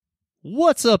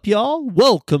What's up, y'all?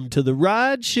 Welcome to the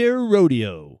Rideshare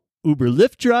Rodeo, Uber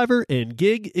Lyft driver and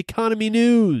gig economy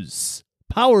news,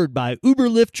 powered by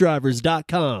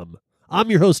UberLiftDrivers.com.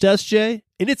 I'm your host, SJ,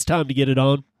 and it's time to get it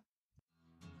on.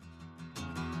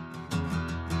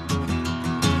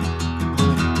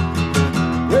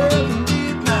 Well,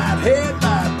 midnight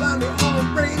headlight, thunder on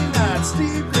a rainy night,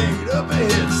 steep grade up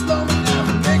ahead, slow me down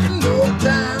and making no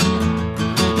time.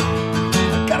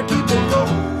 I gotta keep it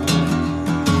rolling.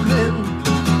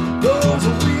 Those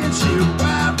are windshield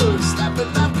wipers slapping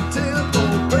out the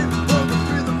tempo, baby, perfect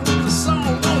rhythm with the song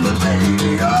on the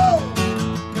radio.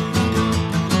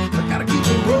 I gotta keep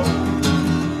it rolling.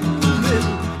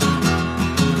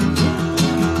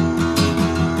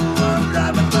 Ooh, I'm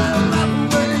driving my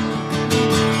life away.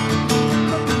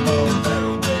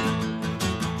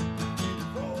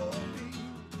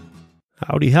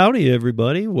 Howdy,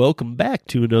 everybody. Welcome back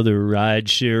to another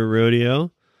Rideshare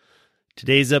Rodeo.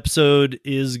 Today's episode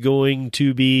is going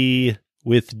to be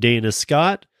with Dana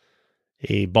Scott,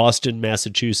 a Boston,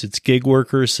 Massachusetts gig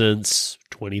worker since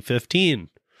 2015,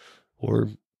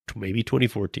 or maybe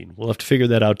 2014. We'll have to figure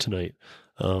that out tonight.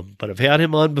 But I've had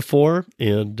him on before,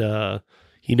 and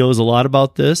he knows a lot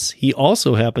about this. He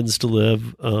also happens to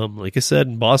live, like I said,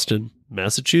 in Boston,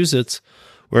 Massachusetts,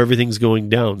 where everything's going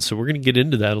down. So we're going to get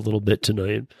into that a little bit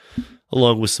tonight,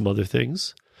 along with some other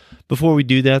things. Before we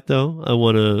do that, though, I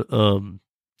want to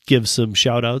give some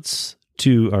shout-outs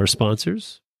to our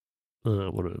sponsors. I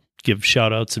want to give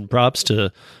shout-outs and props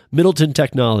to Middleton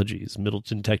Technologies.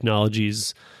 Middleton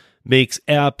Technologies makes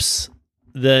apps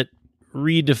that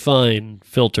redefine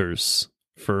filters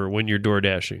for when you're door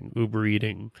dashing, Uber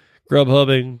eating,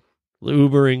 Grubhubbing,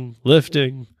 Ubering,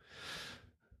 Lyfting,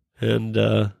 and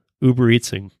Uber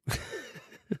Eatsing.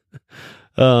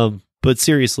 But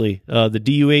seriously, the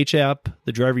DUH app,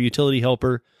 the Driver Utility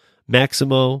Helper,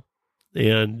 Maximo,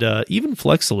 and even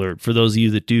Flex Alert for those of you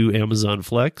that do Amazon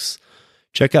Flex.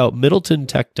 Check out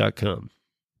MiddletonTech.com.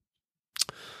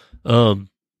 Now,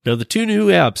 the two new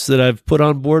apps that I've put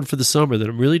on board for the summer that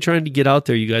I'm really trying to get out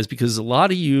there, you guys, because a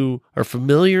lot of you are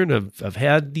familiar, and I've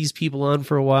had these people on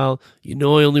for a while. You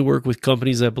know, I only work with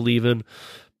companies I believe in,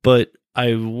 but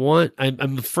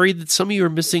I'm afraid that some of you are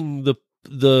missing the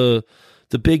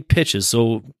big pitches.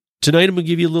 So tonight I'm going to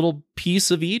give you a little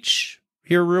piece of each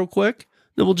here real quick.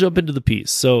 Then we'll jump into the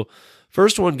piece. So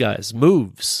first one, guys,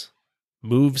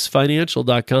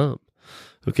 movesfinancial.com.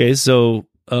 Okay. So,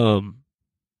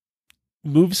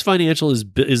 Moves Financial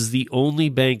is the only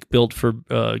bank built for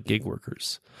gig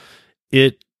workers.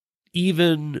 It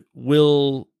even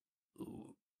will,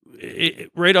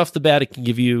 right off the bat, it can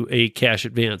give you a cash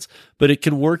advance, but it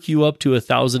can work you up to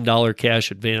 $1,000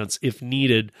 cash advance if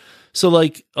needed. So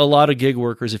like a lot of gig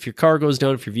workers, if your car goes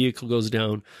down, if your vehicle goes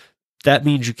down, that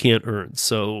means you can't earn.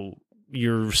 So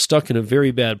you're stuck in a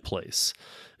very bad place.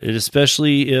 And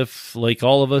especially if, like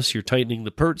all of us, you're tightening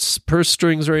the purse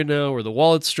strings right now or the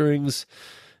wallet strings,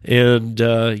 and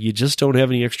you just don't have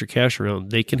any extra cash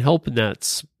around, they can help in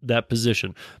that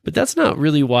position. But that's not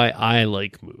really why I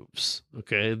like Moves.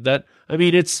 Okay, that's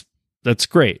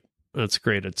great. That's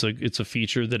great. It's a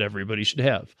feature that everybody should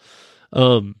have.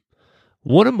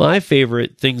 One of my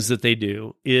favorite things that they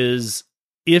do is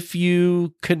if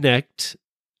you connect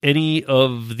any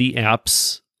of the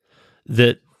apps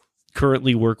that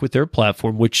currently work with their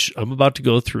platform, which I'm about to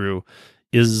go through,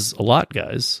 is a lot,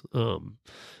 guys.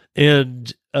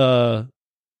 And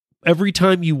every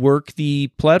time you work the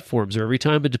platforms, or every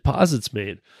time a deposit's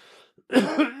made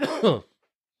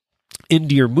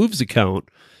into your Moves account,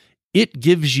 it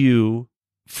gives you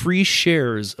free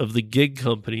shares of the gig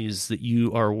companies that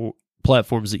you are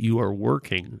platforms that you are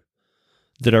working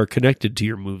that are connected to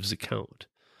your Moves account.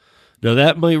 Now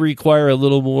that might require a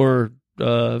little more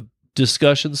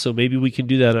discussion, so maybe we can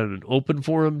do that on an open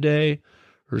forum day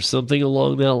or something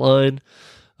along that line.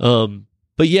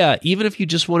 But yeah, even if you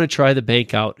just want to try the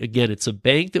bank out, again, it's a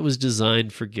bank that was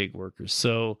designed for gig workers.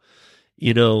 So,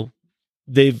 you know,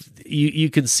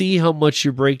 you can see how much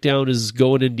your breakdown is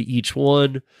going into each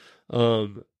one.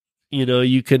 You know,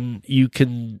 you can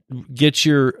get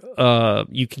your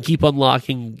you can keep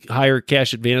unlocking higher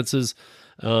cash advances.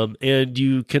 And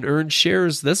you can earn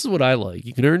shares. This is what I like.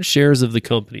 You can earn shares of the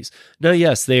companies. Now,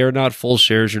 yes, they are not full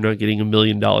shares. You're not getting $1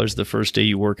 million the first day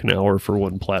you work an hour for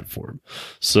one platform.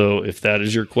 So if that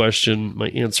is your question, my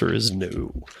answer is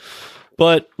no.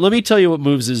 But let me tell you what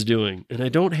Moves is doing. And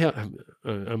I'm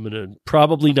going to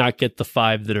probably not get the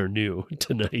 5 that are new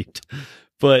tonight.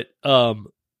 But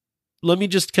let me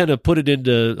just kind of put it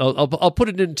into, I'll put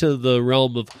it into the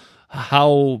realm of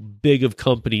how big of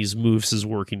companies Moves is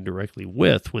working directly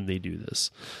with when they do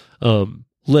this.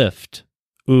 Lyft,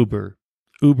 Uber,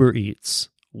 Uber Eats,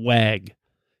 Wag,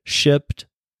 Shipt,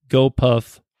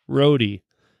 GoPuff, Roadie,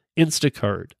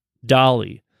 Instacart,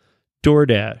 Dolly,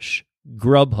 DoorDash,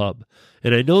 Grubhub,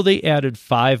 and I know they added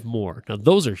 5 more. Now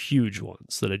those are huge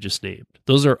ones that I just named.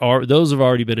 Those have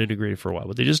already been integrated for a while,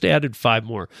 but they just added 5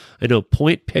 more. I know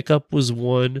Point Pickup was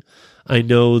one. I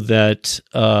know that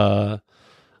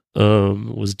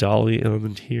was Dolly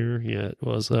on here? Yeah, it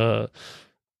was.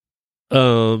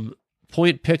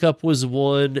 Point Pickup was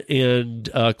one, and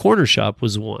Corner Shop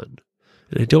was one.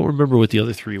 And I don't remember what the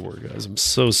other 3 were, guys. I'm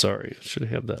so sorry. I should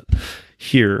have that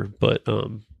here, but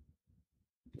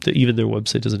even their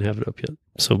website doesn't have it up yet.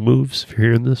 So Moves, if you're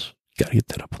hearing this, you got to get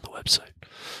that up on the website.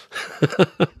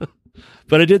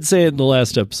 But I did say it in the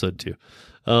last episode too.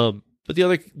 But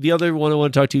the other one I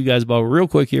want to talk to you guys about real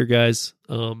quick here, guys,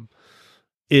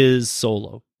 is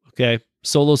Solo. Okay,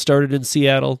 Solo started in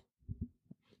Seattle.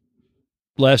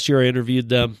 Last year I interviewed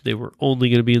them. They were only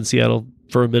going to be in Seattle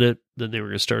for a minute. Then they were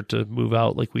going to start to move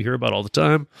out like we hear about all the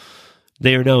time.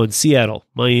 They are now in Seattle,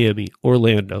 Miami,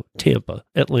 Orlando, Tampa,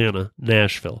 Atlanta,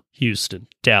 Nashville, Houston,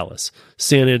 Dallas,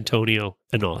 San Antonio,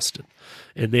 and Austin.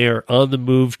 And they are on the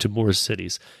move to more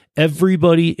cities.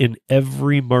 Everybody in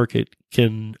every market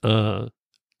can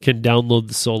download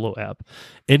the Solo app.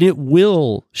 And it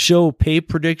will show pay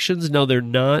predictions. Now they're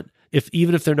not,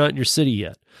 even if they're not in your city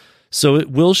yet. So it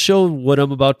will show what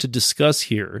I'm about to discuss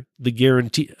here, the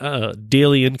guarantee,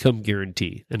 daily income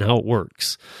guarantee and how it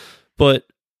works. But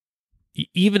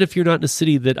even if you're not in a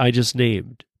city that I just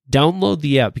named, download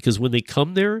the app, because when they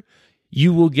come there,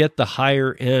 you will get the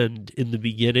higher end in the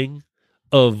beginning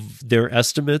of their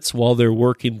estimates while they're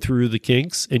working through the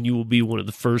kinks, and you will be one of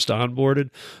the first onboarded.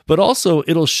 But also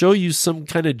it'll show you some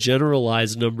kind of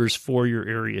generalized numbers for your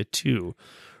area too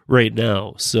right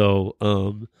now. So,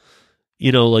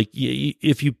 like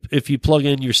if you plug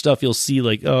in your stuff, you'll see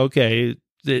like, oh, okay,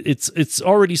 it's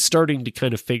already starting to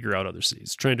kind of figure out other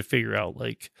cities, trying to figure out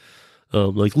like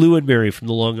Lou and Mary from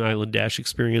the Long Island Dash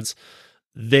Experience,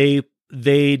 they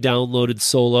downloaded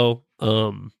Solo,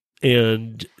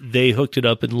 and they hooked it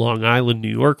up in Long Island, New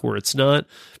York, where it's not,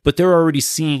 but they're already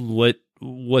seeing what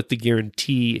the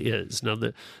guarantee is. Now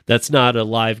that's not a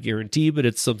live guarantee, but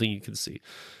it's something you can see.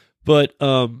 But,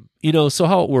 so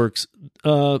how it works,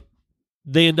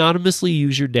 they anonymously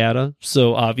use your data.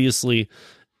 So obviously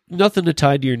nothing to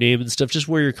tie to your name and stuff, just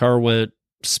where your car went,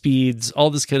 speeds, all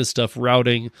this kind of stuff,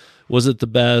 routing, was it the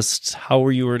best? How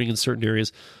were you earning in certain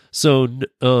areas? So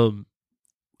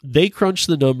they crunch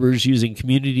the numbers using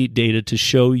community data to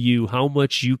show you how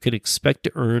much you can expect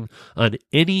to earn on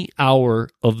any hour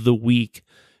of the week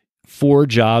for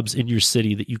jobs in your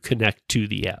city that you connect to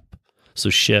the app. So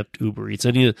Shipt, Uber Eats,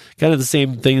 any kind of the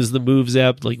same thing as the Moves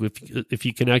app. Like if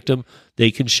you connect them,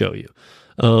 they can show you.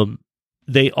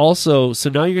 They also, so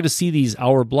now you're going to see these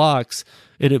hour blocks,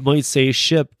 and it might say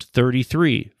Shipt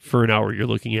 33 for an hour you're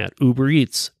looking at, Uber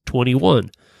Eats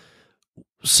 21.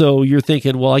 So you're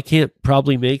thinking, well, I can't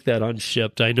probably make that on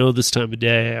Shipt. I know this time of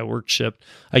day I work Shipt.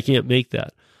 I can't make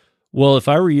that. Well, if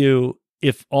I were you,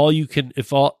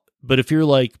 but if you're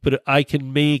like, but I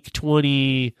can make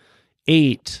 27,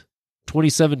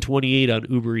 28 on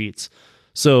Uber Eats.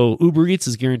 So Uber Eats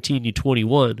is guaranteeing you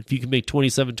 21. If you can make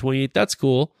 27, 28, that's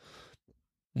cool.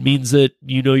 Means that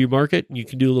you know your market and you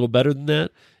can do a little better than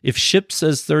that. If Shipt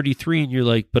says 33 and you're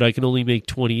like, but I can only make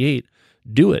 28,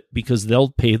 do it, because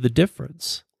they'll pay the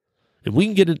difference. And we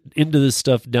can get into this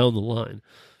stuff down the line.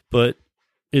 But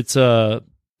it's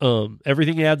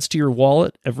everything adds to your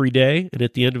wallet every day, and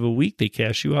at the end of a week they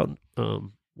cash you out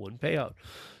one payout.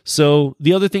 So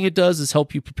the other thing it does is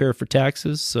help you prepare for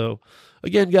taxes. So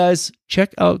again, guys,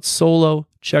 check out Solo,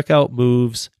 check out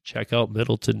Moves, check out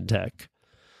Middleton Tech.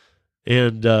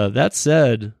 And that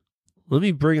said, let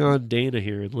me bring on Dana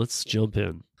here and let's jump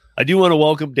in. I do want to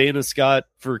welcome Dana Scott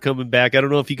for coming back. I don't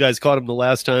know if you guys caught him the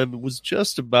last time. It was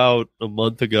just about a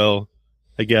month ago,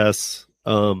 I guess.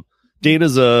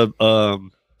 Dana's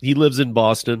he lives in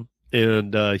Boston,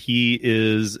 and he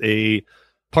is a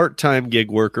part-time gig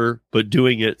worker, but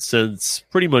doing it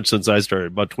pretty much since I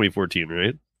started, about 2014,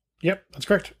 right? Yep, that's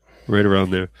correct. Right around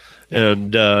there.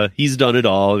 And he's done it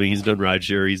all. I mean, he's done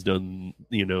rideshare, he's done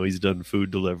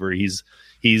food delivery,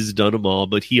 he's done them all,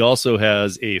 but he also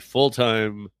has a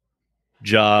full-time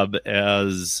job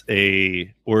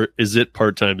or is it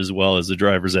part-time as well as a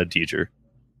driver's ed teacher?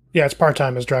 Yeah, it's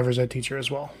part-time as driver's ed teacher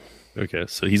as well. Okay,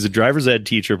 so he's a driver's ed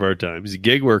teacher part-time. He's a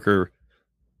gig worker.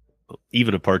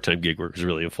 Even a part-time gig worker is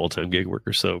really a full-time gig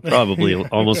worker, so probably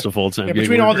almost a full-time gig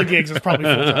between worker. all the gigs, it's probably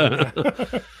full-time.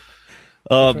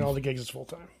 Yeah. Between all the gigs, it's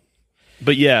full-time.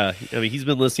 But yeah, I mean, he's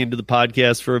been listening to the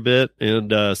podcast for a bit,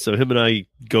 and so him and I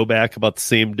go back about the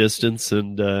same distance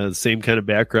and the same kind of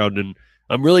background, and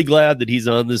I'm really glad that he's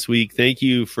on this week. Thank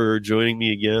you for joining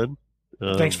me again.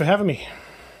 Thanks for having me.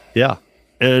 Yeah.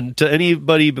 And to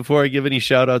anybody, before I give any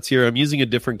shout outs here, I'm using a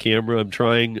different camera. I'm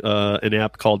trying an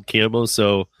app called Camo,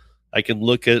 so I can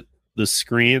look at the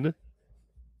screen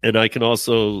and I can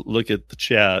also look at the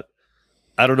chat.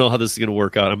 I don't know how this is going to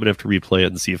work out. I'm going to have to replay it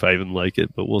and see if I even like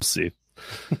it, but we'll see.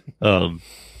 But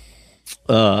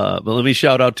let me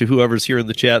shout out to whoever's here in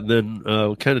the chat, and then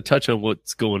we'll kind of touch on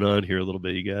what's going on here a little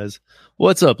bit, you guys.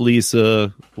 What's up,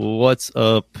 Lisa? What's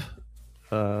up?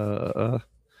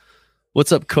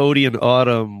 What's up, Cody and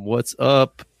Autumn? What's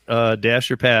up,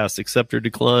 Dash or Pass? Accept or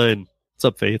decline? What's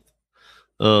up, Faith?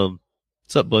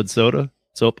 What's up, Bud Soda?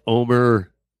 What's up,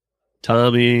 Omer?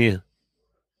 Tommy?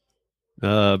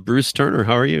 Bruce Turner,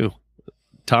 how are you?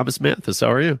 Thomas Mathis,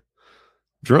 how are you?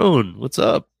 Drone, what's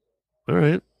up? All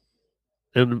right.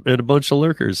 And a bunch of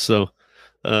lurkers. So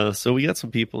we got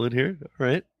some people in here. All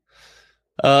right.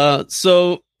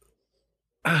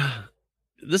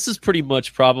 This is pretty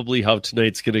much probably how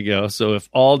tonight's going to go. So if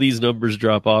all these numbers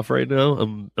drop off right now,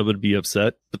 I'm going to be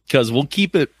upset because we'll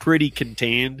keep it pretty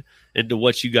contained into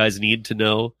what you guys need to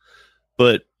know.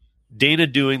 But Dana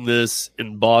doing this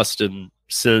in Boston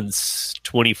since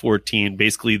 2014,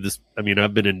 basically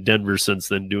I've been in Denver since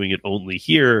then, doing it only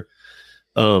here.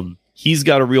 He's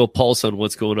got a real pulse on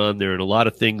what's going on there, and a lot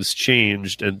of things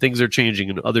changed, and things are changing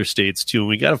in other states too. And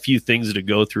we got a few things to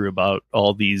go through about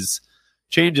all these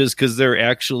changes, because they're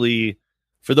actually,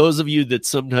 for those of you that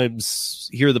sometimes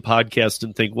hear the podcast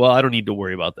and think, well, I don't need to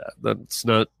worry about that, that's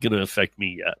not going to affect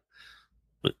me yet.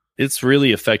 But it's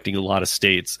really affecting a lot of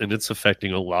states, and it's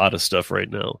affecting a lot of stuff right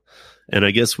now. And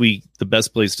I guess the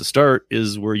best place to start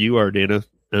is where you are, Dana,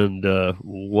 and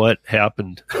what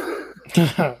happened.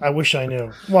 I wish I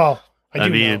knew. Well, I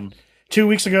know. 2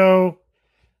 weeks ago,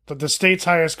 the state's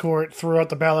highest court threw out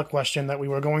the ballot question that we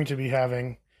were going to be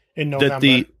having in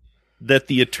November. That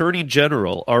the attorney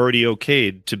general already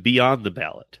okayed to be on the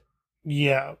ballot.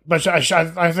 Yeah, but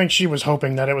I think she was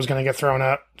hoping that it was going to get thrown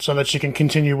out so that she can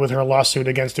continue with her lawsuit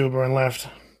against Uber and Lyft.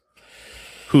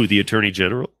 Who, the attorney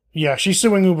general? Yeah, she's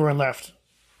suing Uber and Lyft.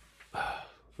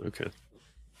 Okay.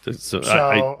 So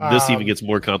this even gets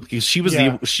more complicated. She was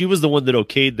the one that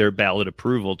okayed their ballot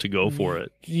approval to go for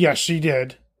it. Yes, she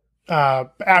did.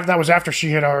 That was after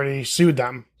she had already sued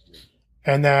them,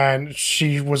 and then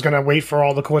she was going to wait for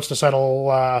all the courts to settle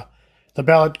the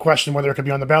ballot question, whether it could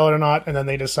be on the ballot or not. And then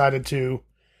the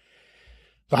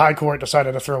high court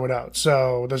decided to throw it out.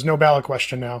 So there's no ballot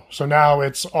question now. So now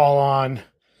it's all on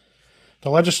the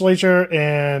legislature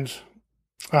and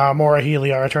Maura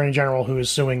Healey, our attorney general, who is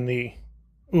suing the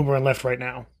Uber and Lyft right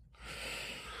now.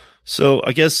 So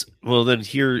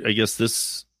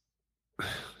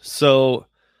so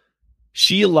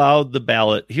she allowed the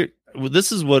ballot here.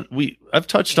 This is what I've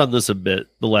touched on this a bit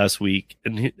the last week,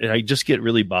 and I just get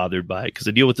really bothered by it because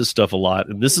I deal with this stuff a lot.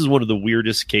 And this is one of the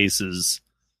weirdest cases.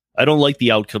 I don't like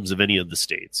the outcomes of any of the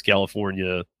states,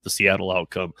 California, the Seattle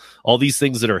outcome. All these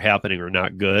things that are happening are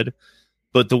not good.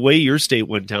 But the way your state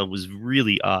went down was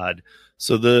really odd.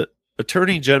 So the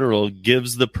attorney general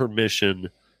gives the permission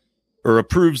or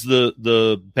approves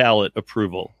the ballot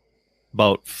approval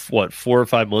about 4 or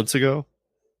 5 months ago.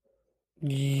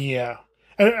 Yeah.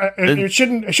 We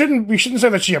shouldn't say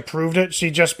that she approved it. She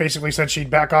just basically said she'd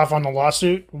back off on the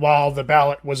lawsuit while the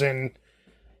ballot was in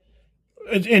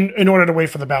order to wait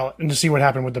for the ballot and to see what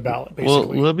happened with the ballot,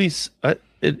 basically. Well,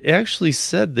 it actually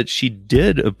said that she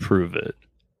did approve it,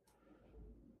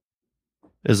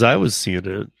 as I was seeing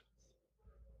it.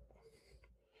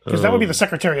 Because that would be the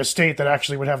Secretary of State that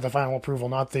actually would have the final approval,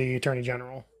 not the Attorney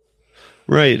General.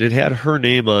 Right. It had her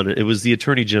name on it. It was the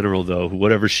Attorney General, though,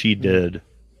 whatever she did.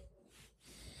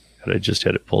 And I just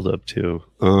had it pulled up, too.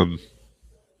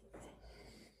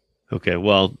 Okay,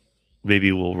 well,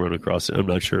 maybe we'll run across it. I'm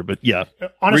not sure. But, yeah.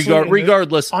 Honestly,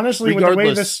 regardless.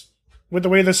 With the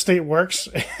way this state works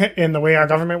and the way our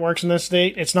government works in this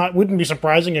state, wouldn't be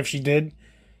surprising if she did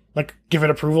give it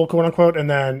approval, quote unquote, and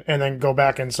then go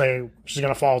back and say she's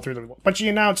going to follow through. But she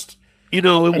announced, it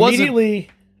immediately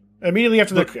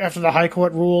after the high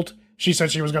court ruled, she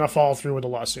said she was going to follow through with the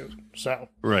lawsuit. So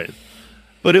right,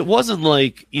 but it wasn't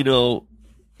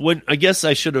when I guess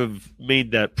I should have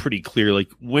made that pretty clear. Like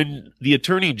when the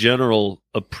attorney general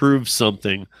approves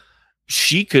something,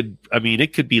 she could. I mean,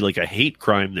 it could be like a hate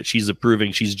crime that she's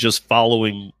approving. She's just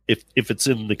following if it's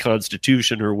in the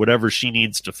Constitution or whatever she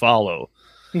needs to follow.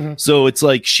 Mm-hmm. So it's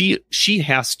like she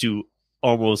has to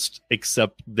almost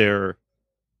accept their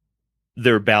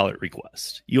their ballot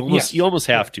request. You almost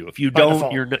have to. If you By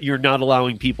don't, default. you're not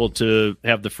allowing people to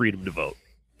have the freedom to vote.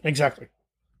 Exactly.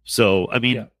 So, I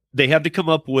mean, Yeah. they had to come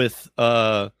up with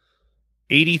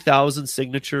 80,000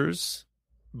 signatures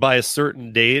by a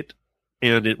certain date,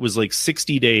 and it was like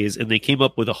 60 days, and they came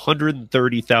up with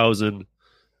 130,000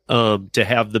 to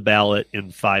have the ballot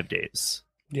in 5 days.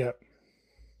 Yeah.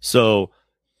 So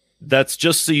that's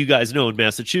just so you guys know, in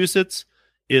Massachusetts,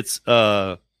 it's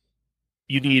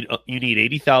you need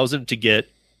 80,000 to get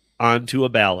onto a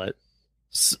ballot.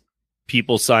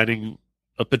 People signing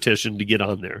a petition to get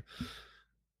on there.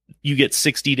 You get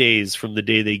 60 days from the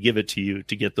day they give it to you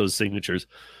to get those signatures.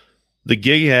 The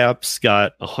gig apps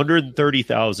got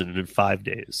 130,000 in 5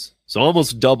 days. So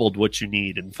almost doubled what you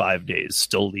need in 5 days,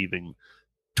 still leaving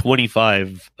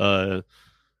 25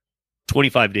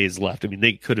 days left. I mean,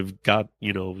 they could have got,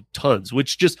 tons,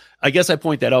 which just, I guess I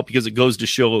point that out because it goes to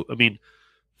show, I mean,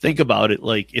 think about it.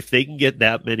 Like, if they can get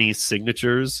that many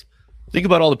signatures, think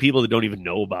about all the people that don't even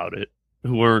know about it,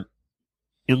 who aren't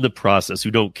in the process,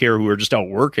 who don't care, who are just out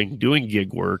working, doing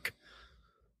gig work.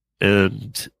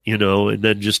 And, and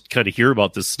then just kind of hear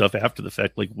about this stuff after the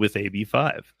fact, like with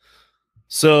AB5.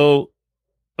 So,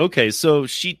 okay, so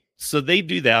they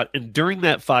do that. And during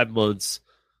that 5 months,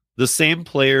 the same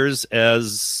players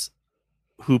as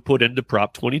who put into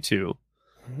Prop 22,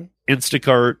 Mhm.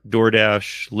 Instacart,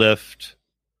 DoorDash, Lyft,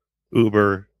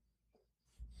 Uber,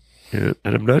 and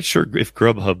I'm not sure if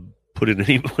Grubhub put in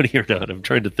any money or not. I'm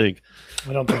trying to think.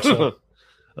 I don't think so.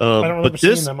 I don't remember But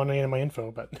seeing them on any of my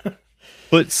info, but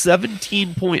But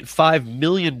 $17.5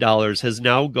 million has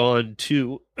now gone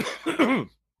to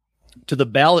to the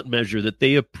ballot measure that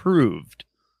they approved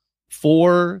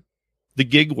for the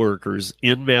gig workers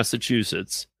in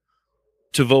Massachusetts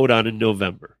to vote on in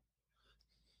November.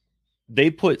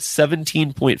 They put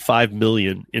 $17.5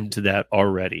 million into that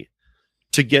already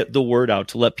to get the word out,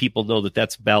 to let people know that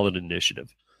that's a ballot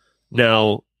initiative.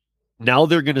 Now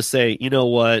they're going to say, you know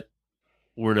what?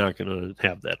 We're not going to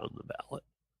have that on the ballot.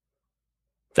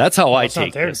 That's how I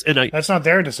take this. And that's not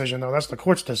their decision, though. That's the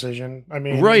court's decision. I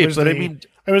mean, right, it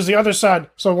but was the other side.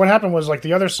 So what happened was, like,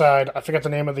 the other side, I forget the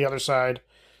name of the other side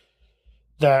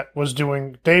that was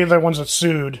doing, they're the ones that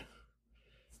sued,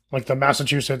 like the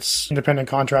Massachusetts independent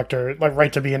contractor, like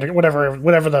right to be whatever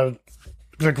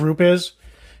the group is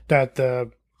that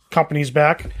the company's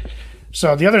back.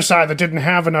 So the other side that didn't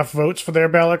have enough votes for their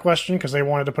ballot question, because they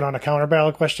wanted to put on a counter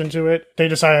ballot question to it, they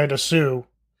decided to sue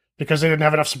because they didn't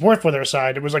have enough support for their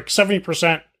side. It was like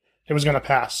 70% it was going to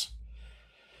pass.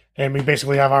 And we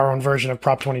basically have our own version of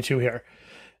Prop 22 here.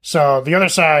 So the other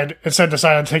side instead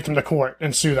decided to take them to court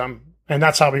and sue them. And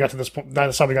that's how we got to this point.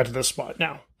 That's how we got to this spot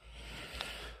now.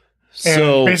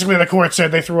 So and basically the court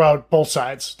said they threw out both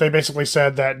sides. They basically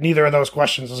said that neither of those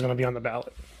questions is going to be on the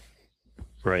ballot.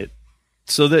 right.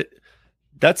 So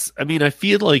that's, I mean, I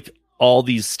feel like all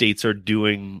these states are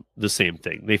doing the same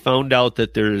thing. They found out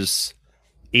that there's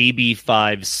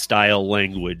AB5 style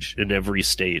language in every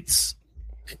state's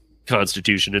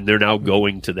constitution, and they're now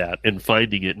going to that and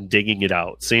finding it and digging it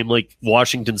out. Same like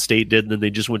Washington State did, and then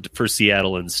they just went for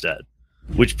Seattle instead,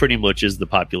 which pretty much is the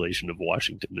population of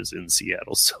Washington is in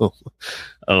Seattle. So,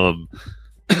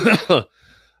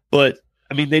 but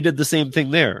I mean, they did the same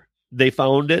thing there. They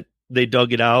found it, they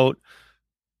dug it out.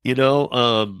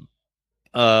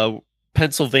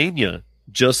 Pennsylvania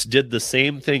just did the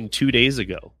same thing 2 days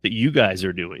ago that you guys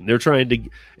are doing. They're trying to,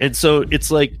 and so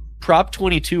it's like Prop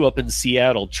 22 up in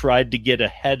Seattle tried to get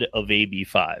ahead of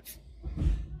AB5.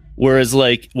 Whereas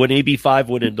like when AB5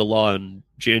 went into law in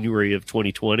January of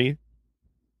 2020,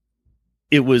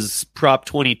 it was Prop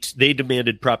 22. They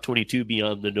demanded Prop 22 be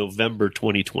on the November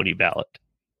 2020 ballot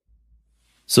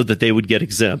so that they would get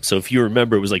exempt. So if you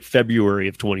remember, it was like February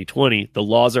of 2020. The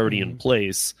law's already in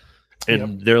place.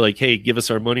 And they're like, hey, give us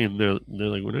our money. And they're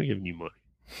like, we're not giving you money.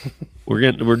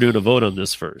 We're doing a vote on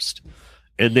this first.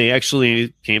 And they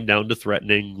actually came down to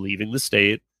threatening leaving the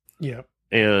state. Yeah.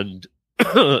 And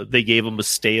they gave them a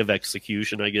stay of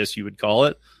execution, I guess you would call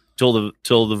it, till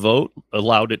the vote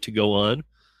allowed it to go on.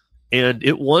 And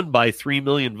it won by 3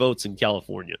 million votes in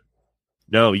California.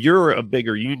 Now, you're a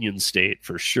bigger union state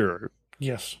for sure.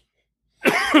 Yes.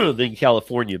 Than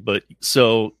California. But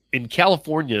so in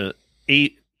California,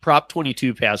 Prop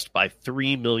 22 passed by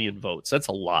 3 million votes. That's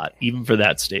a lot, even for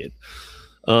that state.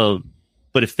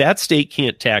 But if that state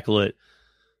can't tackle it,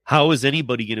 how is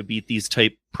anybody going to beat these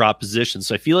type propositions?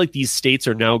 So I feel like these states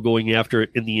are now going after it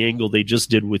in the angle they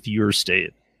just did with your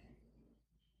state.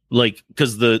 Like,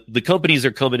 because the companies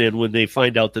are coming in when they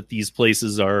find out that these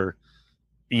places are,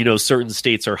 certain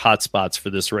states are hotspots for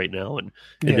this right now. And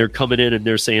they're coming in and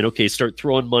they're saying, okay, start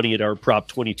throwing money at our Prop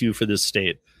 22 for this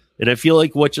state. And I feel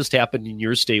like what just happened in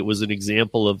your state was an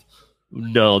example of,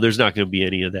 no, there's not going to be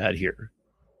any of that here.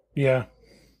 Yeah.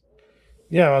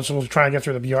 Yeah, so we'll try and get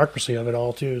through the bureaucracy of it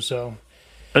all, too, so.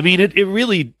 I mean, it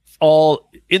really all,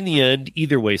 in the end,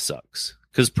 either way sucks.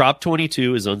 Because Prop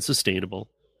 22 is unsustainable.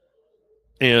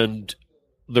 And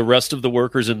the rest of the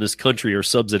workers in this country are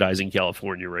subsidizing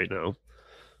California right now.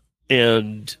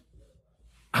 And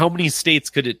how many states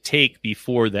could it take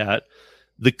before that?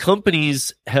 The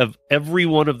companies have, every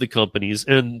one of the companies,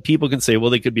 and people can say,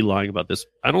 well, they could be lying about this.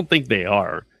 I don't think they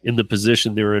are in the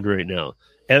position they're in right now.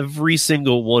 Every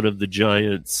single one of the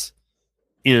giants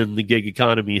in the gig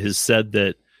economy has said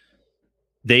that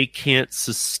they can't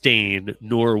sustain,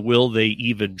 nor will they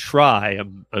even try,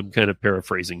 I'm kind of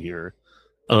paraphrasing here,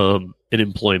 an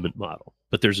employment model.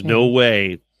 But there's no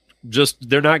way,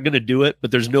 they're not going to do it, but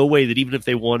there's no way that even if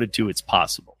they wanted to, it's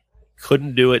possible.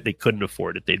 Couldn't do it, they couldn't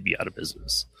afford it, they'd be out of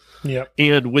business. Yeah.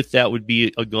 And with that would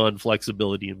be a gone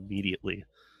flexibility immediately.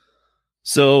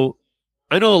 So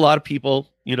I know a lot of people,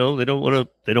 they don't want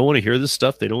to hear this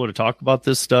stuff, they don't want to talk about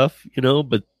this stuff,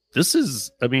 but this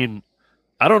is, I mean,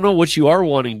 I don't know what you are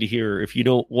wanting to hear if you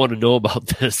don't want to know about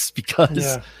this,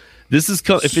 because this is,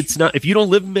 if you don't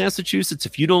live in Massachusetts,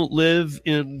 if you don't live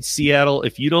in Seattle,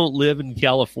 if you don't live in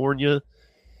California,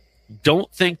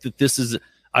 don't think that this is,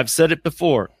 I've said it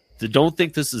before, don't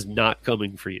think this is not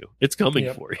coming for you. It's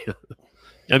coming for you.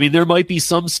 I mean, there might be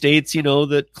some states,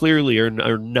 that clearly are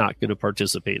not going to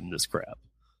participate in this crap.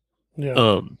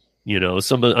 Yeah.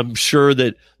 I'm sure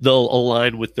that they'll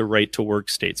align with the right to work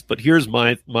states. But here's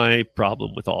my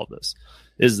problem with all this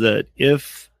is that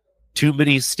if too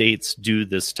many states do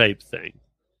this type thing,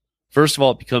 first of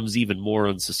all, it becomes even more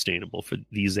unsustainable for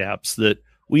these apps that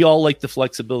we all like the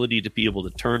flexibility to be able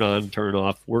to turn on, turn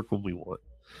off, work when we want.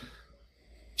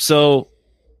 So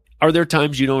are there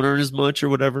times you don't earn as much or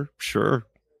whatever? Sure.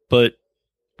 But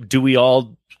do we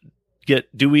all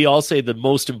say the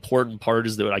most important part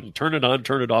is that I can turn it on,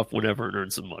 turn it off whenever and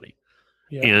earn some money?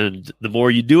 Yeah. And the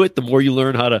more you do it, the more you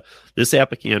learn how to, this app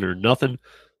I can't earn nothing.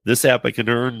 This app I can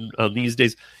earn these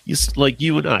days. Like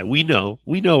you and I, we know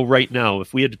right now,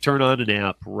 if we had to turn on an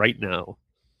app right now,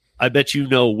 I bet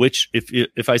which,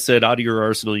 if I said out of your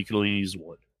arsenal, you can only use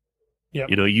one. Yeah.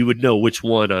 You would know which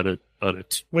one on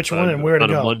which one and where to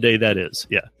go. On a Monday, that is.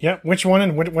 Yeah. Yeah. Which one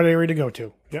and what area to go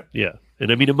to. Yeah. Yeah.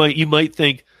 And I mean, you might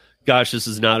think, gosh, this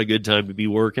is not a good time to be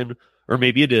working, or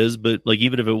maybe it is, but like,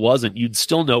 even if it wasn't, you'd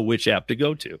still know which app to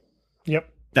go to. Yep.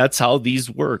 That's how these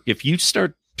work. If you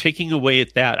start picking away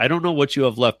at that, I don't know what you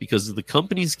have left, because the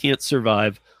companies can't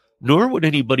survive, nor would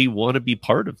anybody want to be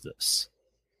part of this.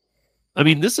 I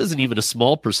mean, this isn't even a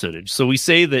small percentage. So we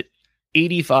say that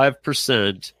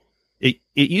 85%,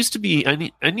 it used to be,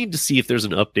 I need to see if there's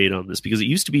an update on this, because it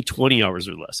used to be 20 hours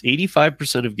or less.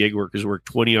 85% of gig workers work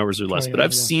 20 hours or less, but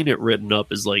I've seen it written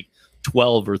up as like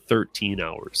 12 or 13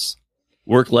 hours.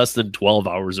 Work less than 12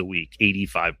 hours a week,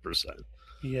 85%.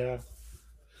 Yeah.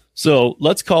 So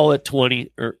let's call it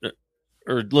 20 or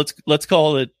let's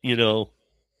call it,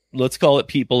 let's call it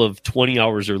people of 20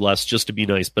 hours or less, just to be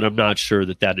nice, but I'm not sure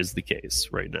that is the case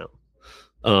right now.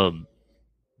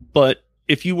 But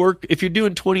if you're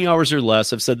doing 20 hours or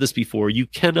less, I've said this before, you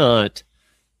cannot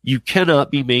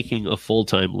be making a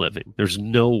full-time living. There's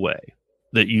no way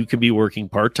that you can be working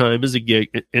part-time as a gig.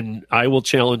 And I will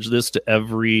challenge this to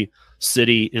every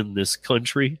city in this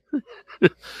country.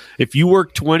 If you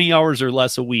work 20 hours or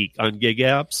less a week on gig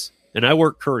apps, and I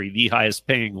work Curry, the highest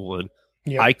paying one,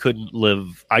 I couldn't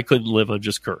live on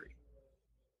just Curry.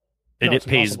 And it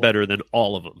pays better than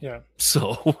all of them. Yeah.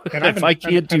 So if I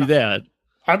can't do that,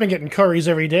 I've been getting curries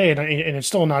every day, and it's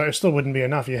still not. It still wouldn't be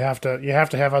enough. You have to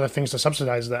have other things to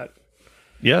subsidize that.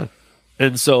 Yeah,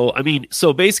 and so I mean,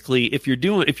 so basically, if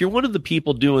you're one of the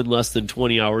people doing less than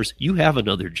 20 hours, you have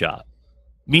another job.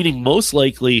 Meaning, most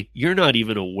likely, you're not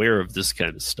even aware of this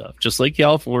kind of stuff. Just like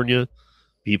California,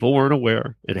 people weren't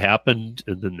aware. It happened,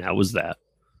 and then that was that.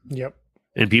 Yep.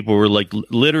 And people were like,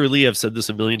 literally, I've said this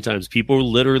a million times. People were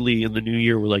literally in the new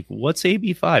year were like, "What's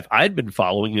AB5?" I'd been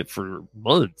following it for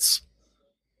months.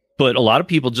 But a lot of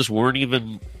people just weren't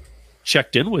even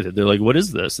checked in with it. They're like, what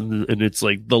is this? And it's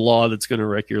like the law that's going to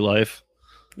wreck your life.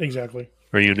 Exactly.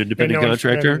 Are you an independent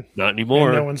contractor? Not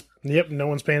anymore. No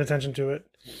one's paying attention to it.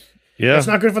 Yeah. It's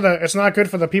not good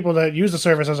for the people that use the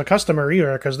service as a customer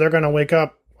either, because they're going to wake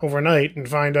up overnight and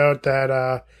find out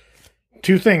that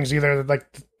two things, either like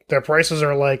their prices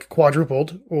are like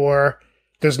quadrupled, or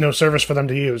there's no service for them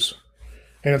to use.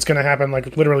 And it's going to happen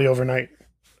like literally overnight.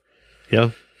 Yeah.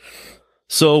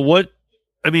 So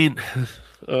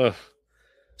so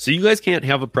you guys can't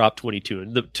have a Prop 22.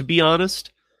 And to be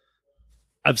honest,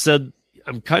 I've said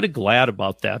I'm kind of glad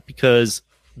about that, because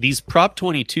these Prop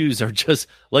 22s are just,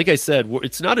 like I said,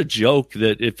 it's not a joke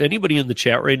that if anybody in the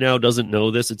chat right now doesn't know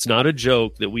this, it's not a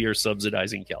joke that we are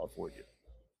subsidizing California.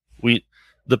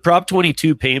 The Prop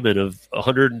 22 payment of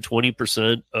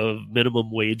 120% of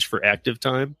minimum wage for active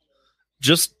time,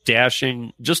 just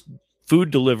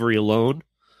food delivery alone,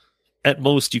 at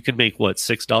most you can make what,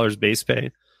 $6 base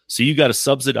pay? So you got to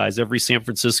subsidize every San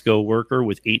Francisco worker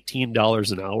with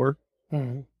 $18 an hour.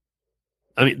 Mm-hmm.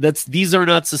 I mean, these are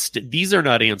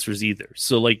not answers either.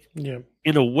 So, like,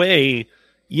 in a way,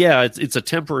 yeah, it's a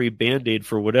temporary Band-Aid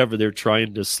for whatever they're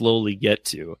trying to slowly get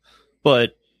to,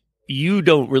 but you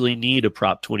don't really need a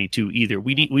Prop 22 either.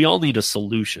 We all need a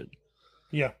solution.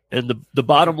 Yeah. And the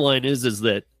bottom line is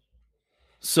that,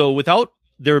 so without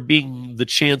there being the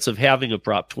chance of having a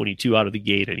Prop 22 out of the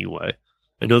gate anyway,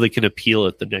 I know they can appeal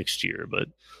it the next year, but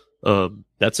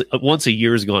that's once a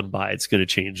year's gone by, it's going to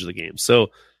change the game.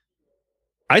 So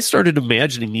I started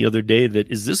imagining the other day that,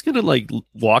 is this going to like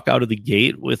walk out of the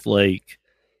gate with like,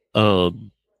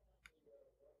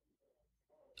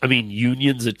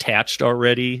 unions attached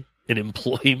already, an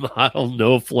employee model,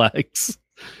 no flex,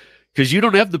 because you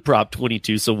don't have the Prop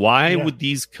 22. So why would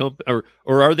these or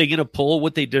are they going to pull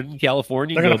what they did in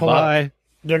California? They're going to pull out.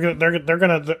 They're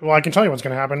gonna. Well, I can tell you what's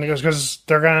going to happen because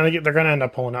they're gonna end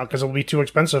up pulling out because it'll be too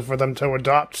expensive for them to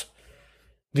adopt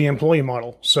the employee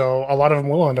model. So a lot of them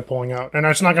will end up pulling out, and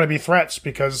it's not going to be threats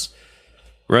because,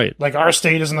 right? Like, our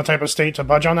state isn't the type of state to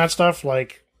budge on that stuff.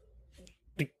 Like,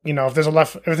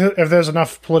 if there's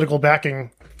enough political backing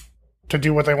to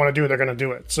do what they want to do, they're going to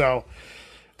do it. So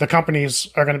the companies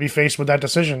are going to be faced with that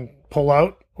decision: pull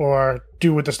out or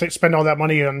do what the state, spend all that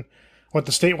money on what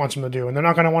the state wants them to do, and they're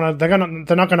not going to want to. They're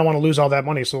not going to want to lose all that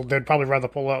money, so they'd probably rather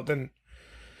pull out than.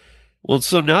 Well,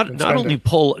 so not only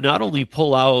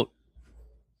pull out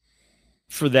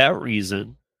for that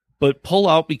reason, but pull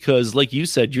out because, like you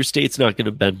said, your state's not going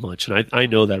to bend much, and I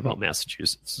know that about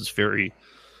Massachusetts. It's very,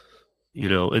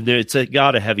 and it's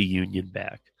got a heavy union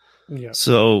back. Yeah.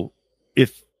 So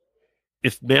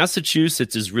if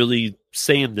Massachusetts is really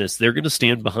saying this, they're going to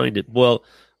stand behind it. Well,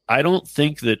 I don't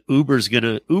think that Uber,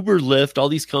 Lyft, all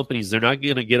these companies, they're not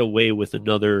going to get away with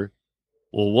another,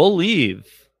 well, we'll leave.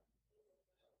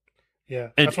 Yeah,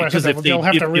 that's why I said they'll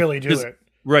have to really do it.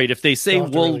 Right, if they say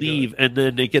we'll leave and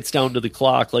then it gets down to the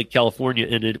clock like California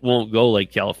and it won't go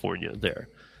like California there.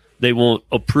 They won't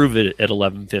approve it at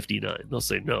 11:59. They'll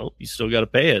say, no, you still got to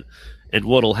pay it. And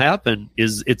what'll happen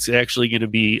is it's actually going to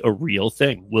be a real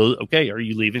thing. Well, okay, are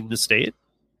you leaving the state?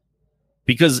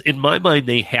 Because in my mind,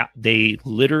 they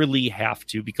literally have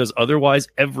to, because otherwise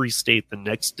every state the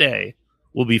next day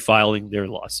will be filing their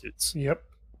lawsuits. Yep.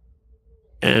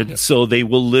 And so they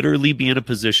will literally be in a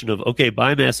position of, okay,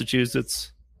 bye,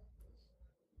 Massachusetts.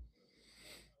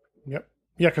 Yep.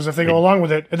 Yeah, because if they go along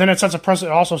with it, and then it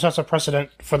also sets a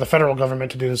precedent for the federal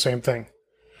government to do the same thing.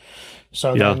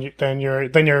 So then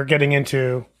you're getting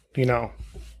into,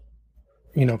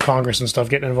 Congress and stuff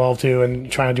getting involved too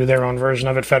and trying to do their own version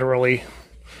of it federally.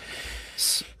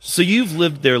 So you've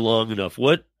lived there long enough.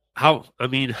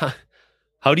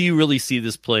 How do you really see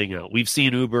this playing out? We've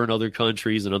seen Uber in other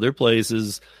countries and other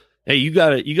places. Hey, you got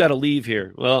to leave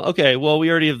here. Well, okay. Well, we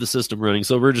already have the system running,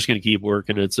 so we're just going to keep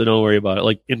working it. So don't worry about it.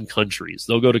 Like in countries,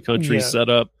 they'll go to countries set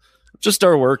up, just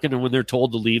start working, and when they're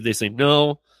told to leave, they say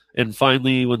no. And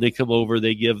finally, when they come over,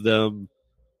 they give them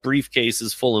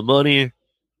briefcases full of money,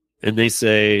 and they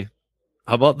say,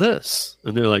 "How about this?"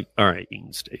 And they're like, "All right, you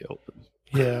can stay open."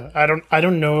 Yeah, I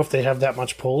don't know if they have that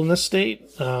much pull in this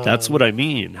state. That's what I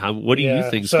mean. What do you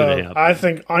think is going to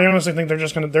happen? I honestly think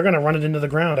they're gonna run it into the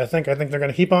ground. I think they're going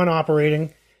to keep on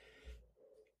operating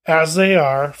as they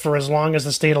are for as long as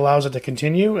the state allows it to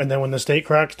continue, and then when the state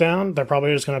cracks down, they're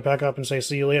probably just going to pack up and say,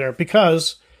 "See you later,"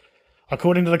 because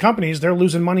according to the companies, they're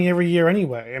losing money every year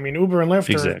anyway. I mean, Uber and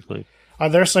Lyft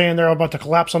they're saying they're about to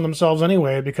collapse on themselves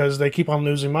anyway because they keep on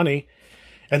losing money.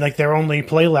 And like their only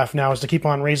play left now is to keep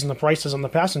on raising the prices on the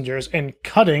passengers and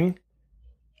cutting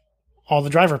all the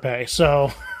driver pay.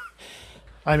 So,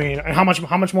 I mean, how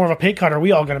much more of a pay cut are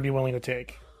we all going to be willing to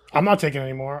take? I'm not taking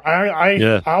any more.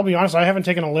 I'll be honest. I haven't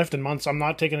taken a Lyft in months. I'm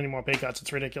not taking any more pay cuts.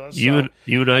 It's ridiculous. You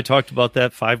and I talked about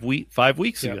that 5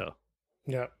 weeks ago.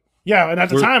 Yeah. Yeah, and at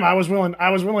the time I was willing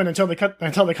until they cut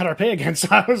our pay again. So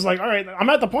I was like, all right, I'm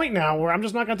at the point now where I'm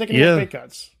just not going to take any more pay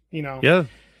cuts. Yeah.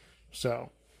 So.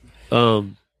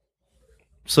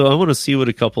 So I want to see what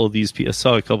a couple of these people. I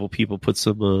saw a couple of people put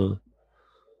some.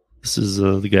 This is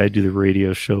the guy I do the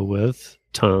radio show with,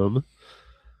 Tom.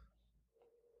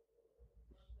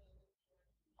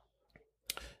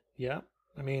 Yeah,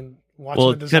 I mean,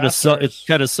 it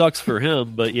kind of sucks for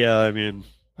him, but yeah, I mean,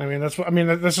 that's what I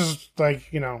mean. This is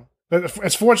like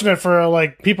it's fortunate for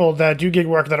like people that do gig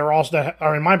work that are also that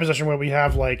are in my position where we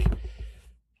have like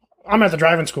I'm at the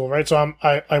driving school, right? So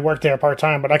I work there part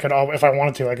time, but I could if I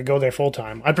wanted to, I could go there full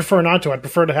time. I prefer not to. I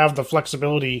prefer to have the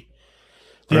flexibility,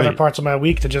 the other parts of my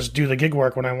week to just do the gig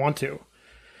work when I want to.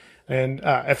 And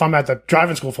if I'm at the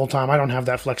driving school full time, I don't have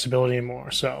that flexibility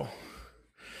anymore. So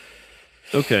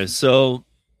okay, so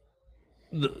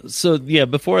yeah.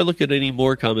 Before I look at any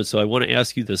more comments, so I want to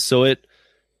ask you this: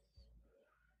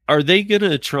 are they going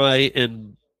to try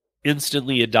and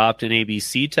instantly adopt an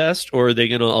ABC test, or are they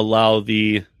going to allow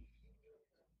the?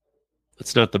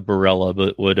 It's not the Barella,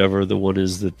 but whatever the one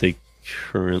is that they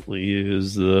currently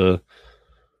use.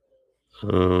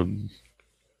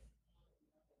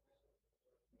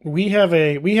 We have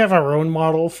our own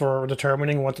model for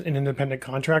determining what an independent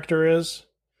contractor is,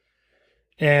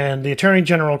 and the Attorney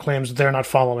General claims that they're not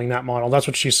following that model. That's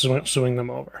what she's suing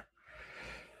them over.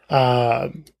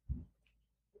 I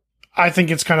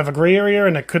think it's kind of a gray area,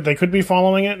 and they could be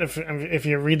following it if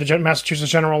you read the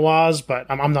Massachusetts general laws. But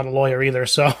I'm not a lawyer either,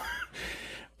 so.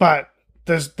 But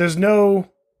there's no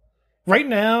right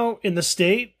now in the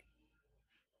state.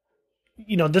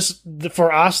 You know,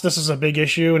 for us, this is a big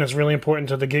issue, and it's really important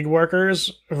to the gig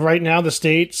workers. Right now, the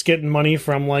state's getting money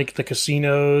from like the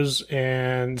casinos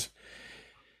and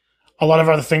a lot of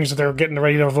other things that they're getting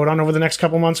ready to vote on over the next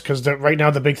couple months. Because right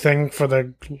now, the big thing for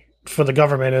the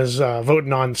government is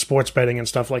voting on sports betting and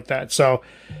stuff like that. So,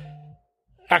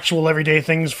 actual everyday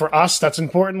things for us that's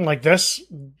important, like this,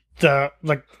 the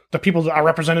people, our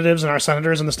representatives and our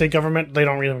senators in the state government, they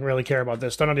don't really care about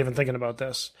this. They're not even thinking about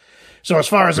this. So as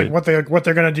far as like what they're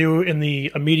going to do in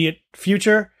the immediate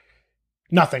future,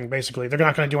 nothing basically. They're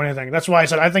not going to do anything. That's why I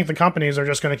said I think the companies are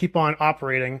just going to keep on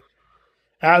operating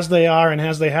as they are and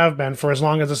as they have been for as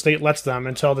long as the state lets them,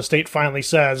 until the state finally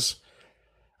says,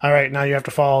 "All right, now you have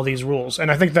to follow these rules."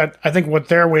 And I think what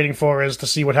they're waiting for is to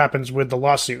see what happens with the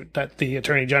lawsuit that the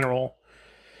Attorney General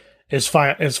is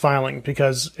filing,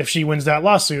 because if she wins that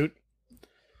lawsuit,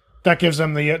 that gives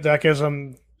them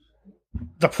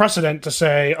the precedent to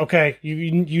say, okay,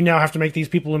 you now have to make these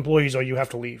people employees or you have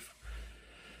to leave.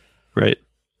 Right.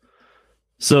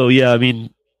 So, yeah, I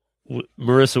mean,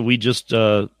 Marissa, we just,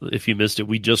 if you missed it,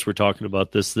 we just were talking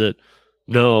about this, that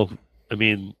no, I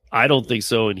mean, I don't think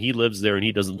so. And he lives there and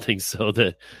he doesn't think so,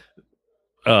 that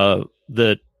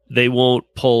they won't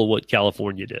pull what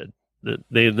California did. That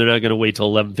they're not going to wait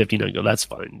till 11:59 and go, that's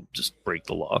fine, just break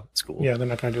the law. It's cool. Yeah, they're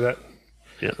not going to do that.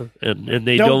 Yeah. And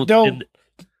they don't.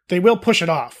 They will push it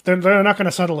off. They're not going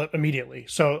to settle it immediately.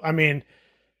 So, I mean,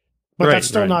 but that's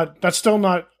still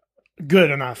not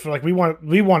good enough. Like we want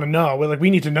to know.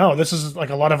 We need to know. This is like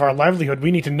a lot of our livelihood.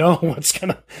 We need to know what's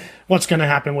gonna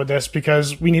happen with this,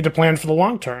 because we need to plan for the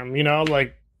long term. You know,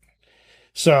 like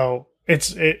so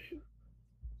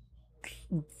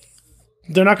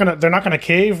they're not gonna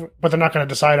cave, but they're not gonna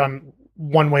decide on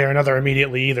one way or another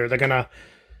immediately either. They're gonna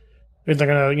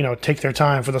take their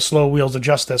time for the slow wheels of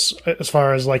justice as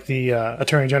far as like the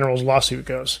Attorney General's lawsuit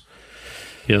goes.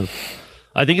 Yeah.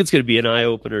 I think it's going to be an eye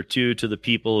opener too to the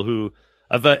people who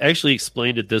I've actually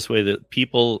explained it this way, that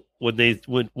people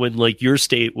when like your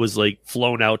state was like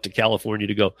flown out to California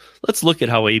to go, let's look at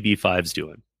how AB5's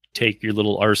doing. Take your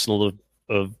little arsenal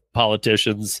of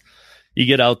politicians, you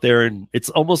get out there and it's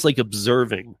almost like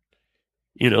observing,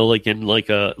 you know, like in like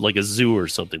a zoo or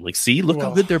something. Like, see, look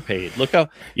how good they're paid. Look how,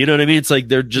 you know what I mean? It's like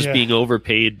they're just being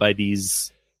overpaid by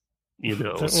these, you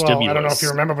know, stimulus. I don't know if you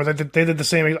remember, but they did the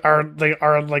same.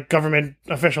 Our like government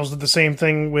officials did the same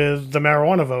thing with the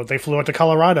marijuana vote. They flew out to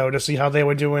Colorado to see how they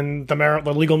were doing the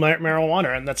legal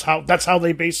marijuana, and that's how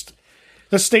they based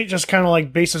the state. Just kind of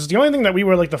like bases. The only thing that we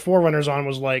were like the forerunners on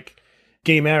was like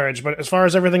gay marriage, but as far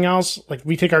as everything else, like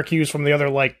we take our cues from the other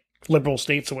like liberal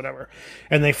states or whatever,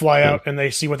 and they fly out and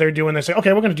they see what they're doing. They say,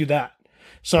 okay, we're going to do that.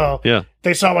 So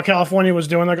they saw what California was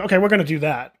doing. Like, okay, we're going to do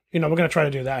that. You know, we're going to try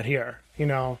to do that here. You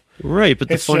know, right? But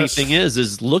the funny thing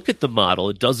is look at the model.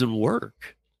 It doesn't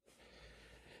work.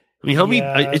 I mean, how many?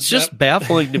 It's just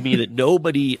baffling to me that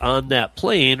nobody on that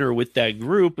plane or with that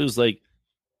group is like.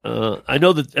 I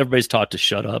know that everybody's taught to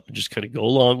shut up and just kind of go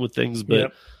along with things,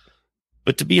 but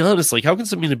but to be honest, like, how can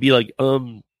somebody be like,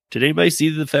 did anybody see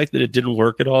the fact that it didn't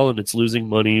work at all and it's losing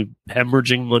money,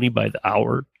 hemorrhaging money by the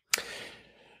hour?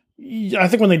 I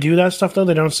think when they do that stuff, though,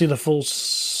 they don't see the full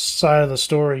side of the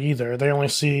story either. They only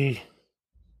see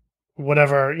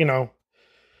whatever the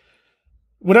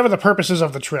purposes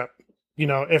of the trip. You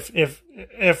know, if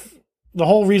the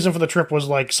whole reason for the trip was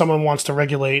like someone wants to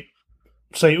regulate,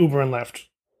 say, Uber and Lyft,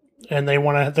 and they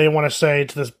want to say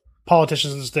to the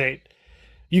politicians in the state,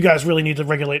 you guys really need to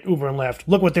regulate Uber and Lyft.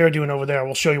 Look what they're doing over there.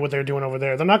 We'll show you what they're doing over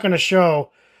there. They're not going to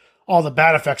show all the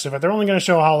bad effects of it. They're only going to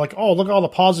show how, like, oh, look at all the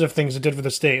positive things it did for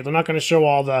the state. They're not going to show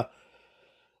all the,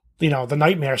 the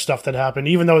nightmare stuff that happened,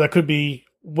 even though that could be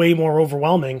way more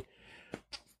overwhelming.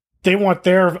 They want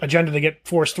their agenda to get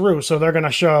forced through, so they're going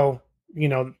to show,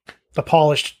 the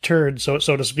polished turd, so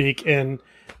to speak, and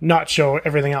not show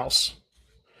everything else.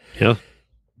 Yeah.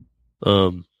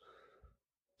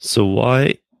 So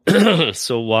why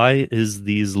is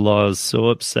these laws so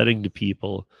upsetting to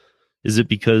people? Is it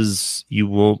because you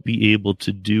won't be able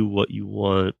to do what you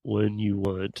want when you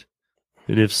want?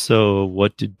 And if so,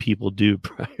 what did people do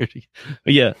prior to?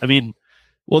 Yeah,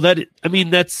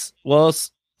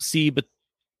 but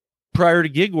prior to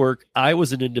gig work, I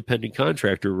was an independent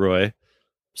contractor, Roy.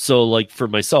 So, like, for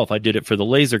myself, I did it for the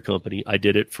laser company. I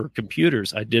did it for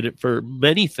computers. I did it for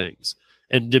many things.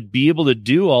 And to be able to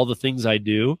do all the things I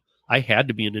do, I had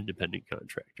to be an independent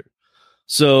contractor.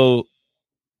 So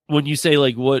when you say,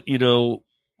 like, what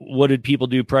did people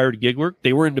do prior to gig work?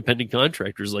 They were independent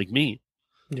contractors like me.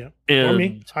 Yeah. And, or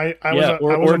me. I was a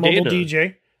mobile Dana.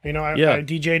 DJ. I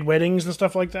DJ'd weddings and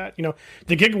stuff like that.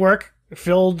 The gig work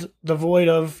filled the void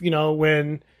of,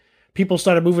 when people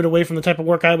started moving away from the type of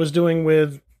work I was doing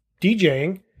with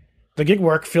DJing. The gig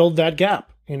work filled that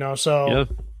gap, so. Yeah.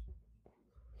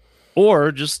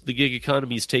 Or just the gig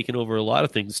economy's taken over a lot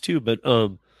of things too. But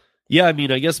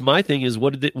I guess my thing is,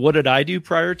 what did I do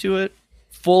prior to it?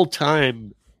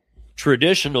 Full-time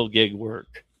traditional gig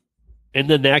work. And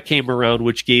then that came around,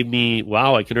 which gave me,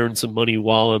 I can earn some money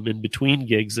while I'm in between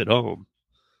gigs at home.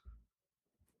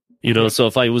 So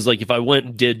if I went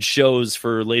and did shows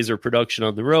for laser production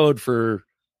on the road for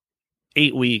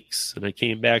 8 weeks and I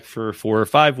came back for 4 or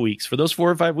 5 weeks, for those 4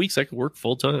 or 5 weeks, I could work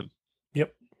full time.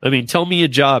 Yep. Tell me a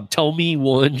job. Tell me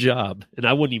one job. And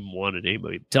I wouldn't even want it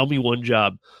anybody. Tell me one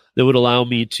job that would allow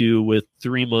me to, with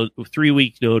 3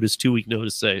 week notice, 2 week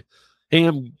notice, say, hey,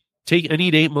 I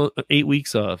need 8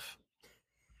 weeks off.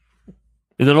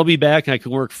 And then I'll be back and I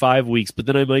can work 5 weeks, but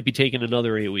then I might be taking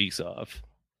another 8 weeks off.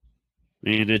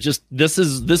 This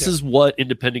is what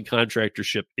independent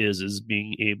contractorship is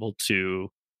being able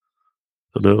to,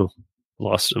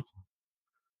 lost him.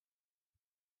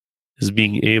 Is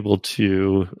being able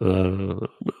to,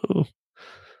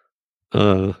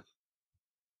 well,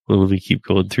 let me keep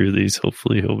going through these.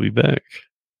 Hopefully he'll be back.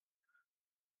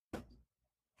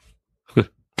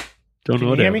 Don't know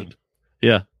what happened. Me?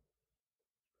 Yeah.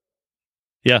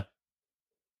 Yeah.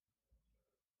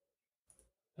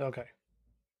 Okay.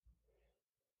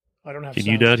 I don't have. Can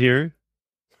you not hear?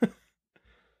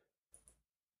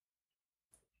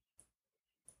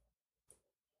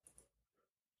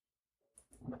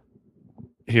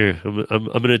 Here, I'm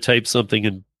going to type something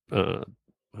and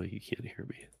you can't hear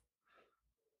me.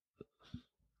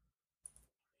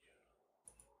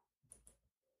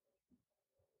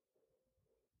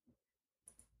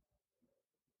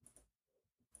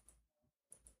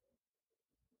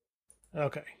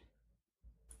 Okay.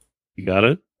 You got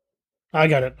it? I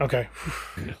got it. Okay.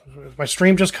 My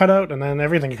stream just cut out and then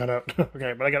everything cut out.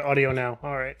 Okay, but I got audio now.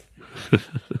 All right.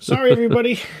 Sorry,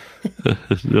 everybody.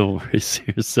 No worries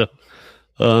here. So,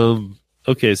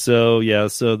 okay. So,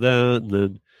 that, and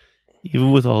then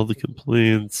even with all the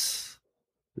complaints,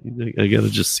 I got to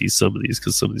just see some of these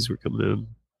because some of these were coming in.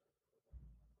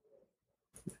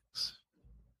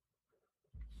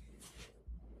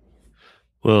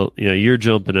 Well, yeah, you're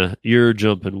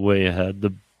jumping way ahead.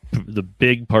 The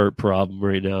big problem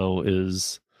right now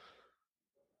is,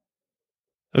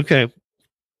 okay.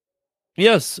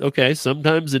 Yes. Okay.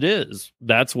 Sometimes it is.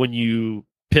 That's when you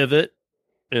pivot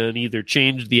and either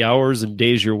change the hours and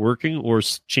days you're working or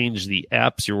change the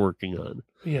apps you're working on.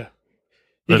 Yeah.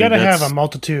 You got to have a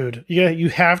multitude. You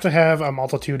have to have a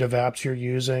multitude of apps you're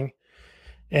using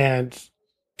and,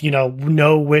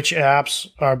 know which apps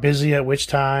are busy at which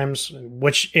times,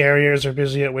 which areas are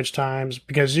busy at which times,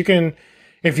 because you can,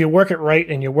 if you work it right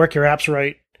and you work your apps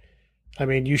right,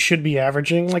 you should be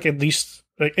averaging at least,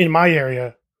 in my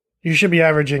area, you should be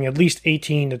averaging at least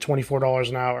 $18 to $24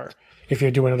 an hour if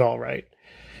you're doing it all right.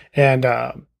 And,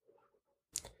 and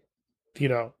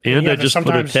I just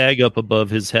put a tag up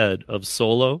above his head of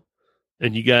Solo,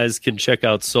 and you guys can check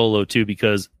out Solo too,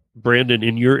 because Brandon,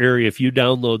 in your area, if you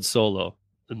download Solo,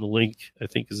 and the link I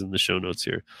think is in the show notes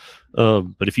here,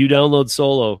 but if you download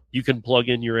Solo, you can plug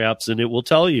in your apps and it will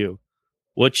tell you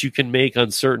what you can make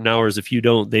on certain hours. If you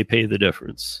don't, they pay the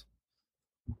difference.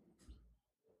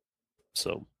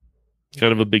 So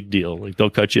kind of a big deal. Like they'll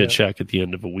cut you a check at the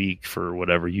end of a week for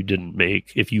whatever you didn't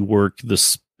make. If you work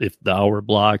if the hour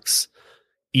blocks,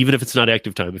 even if it's not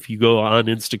active time, if you go on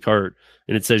Instacart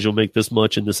and it says you'll make this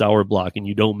much in this hour block and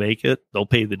you don't make it, they'll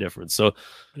pay the difference. So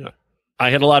I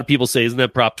had a lot of people say, isn't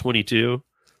that Prop 22?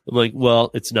 I'm like,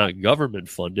 well, it's not government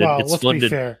funded. Well, It's let's funded.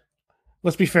 be fair.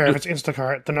 Let's be fair. If it's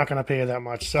Instacart, they're not going to pay you that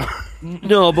much. So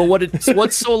No, but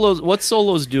what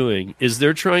Solo's doing is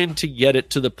they're trying to get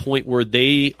it to the point where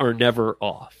they are never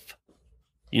off.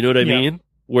 You know what I Yeah. mean?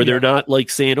 Where they're Yeah. not like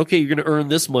saying, okay, you're going to earn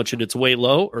this much and it's way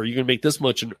low, or you're going to make this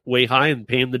much and way high and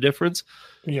paying the difference.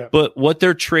 yeah, But what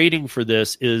they're trading for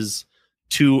this is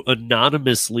to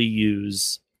anonymously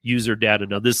use user data.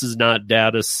 Now, this is not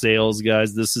data sales,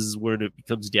 guys. This is where it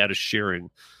becomes data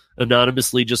sharing.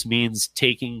 Anonymously just means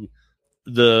taking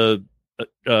the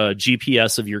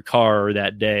GPS of your car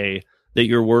that day that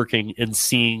you're working and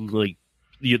seeing like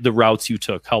the routes you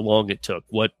took, how long it took,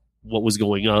 what was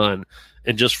going on,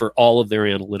 and just for all of their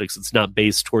analytics, it's not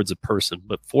based towards a person.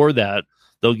 But for that,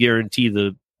 they'll guarantee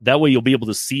that way you'll be able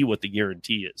to see what the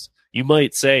guarantee is. You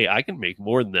might say, I can make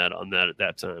more than that on that at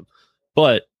that time.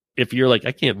 But if you're like,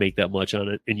 I can't make that much on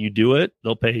it, and you do it,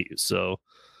 they'll pay you. So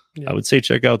yeah. I would say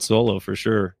check out Solo for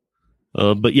sure.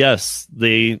 But yes,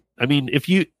 a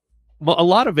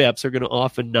lot of apps are going to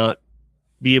often not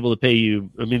be able to pay you.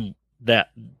 I mean,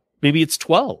 that maybe it's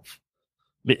 12.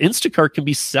 I mean, Instacart can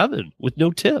be 7 with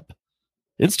no tip.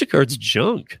 Instacart's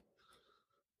junk.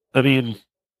 I mean,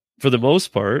 for the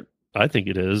most part, I think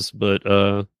it is, but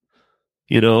I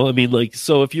mean, like,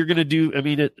 so if you're going to do, I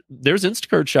mean, there's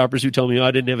Instacart shoppers who tell me, oh,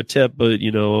 I didn't have a tip, but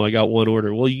I got one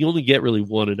order. Well, you only get really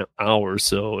one an hour.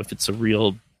 So if it's a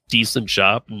real decent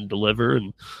shop and deliver,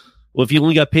 and well, if you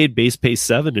only got paid base pay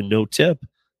 7 and no tip,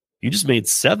 you just made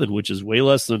 7, which is way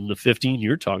less than the 15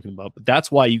 you're talking about. But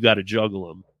that's why you got to juggle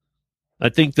them. I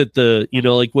think that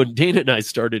like when Dana and I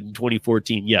started in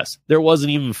 2014, yes, there wasn't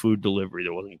even food delivery.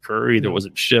 There wasn't Curry. There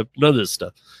wasn't Shipt. None of this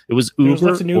stuff. It was Uber,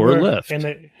 or Lyft.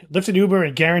 And Lyft and Uber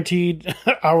and guaranteed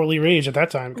hourly wage at that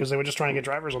time because they were just trying to get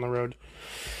drivers on the road.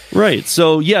 Right.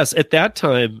 So, yes, at that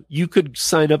time, you could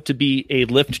sign up to be a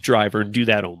Lyft driver and do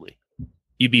that only.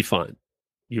 You'd be fine.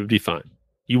 You would be fine.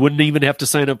 You wouldn't even have to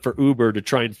sign up for Uber to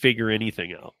try and figure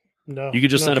anything out. No. You could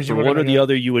just sign up for one or the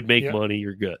other. You would make money.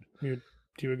 You're good.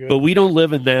 You were good. But we don't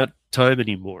live in that time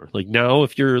anymore. Like now,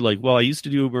 if you're like, well, I used to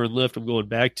do Uber and Lyft, I'm going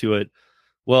back to it.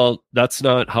 Well, that's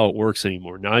not how it works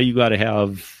anymore. Now you got to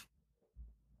have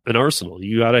an arsenal.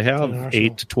 You got to have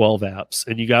 8 to 12 apps,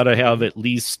 and you got to have at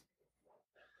least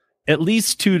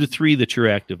 2 to 3 that you're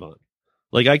active on.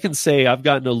 Like I can say I've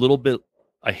gotten a little bit,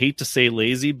 I hate to say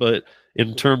lazy, but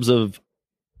in terms of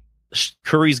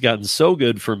Curry's gotten so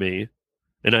good for me,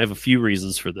 and I have a few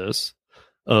reasons for this,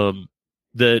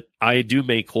 that I do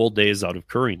make whole days out of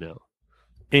Curry now.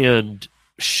 And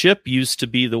Shipt used to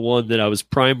be the one that I was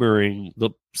primarying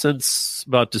since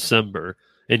about December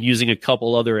and using a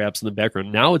couple other apps in the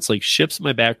background. Now it's like Shipt's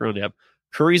my background app,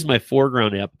 Curry's my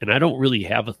foreground app, and I don't really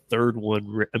have a third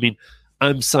one. I mean,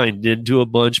 I'm signed into a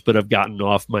bunch, but I've gotten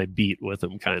off my beat with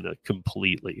them kind of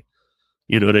completely.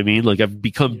 You know what I mean? Like I've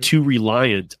become too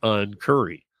reliant on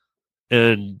Curry.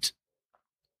 And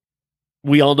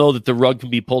we all know that the rug can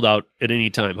be pulled out at any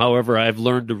time. However, I've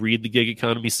learned to read the gig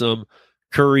economy some.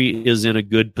 Curry is in a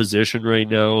good position right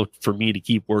now for me to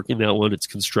keep working that one. It's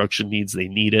construction needs. They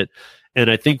need it.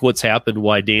 And I think what's happened,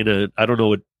 why Dana, I don't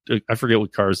know I forget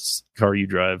what car you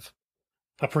drive.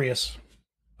 A Prius.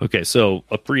 Okay, so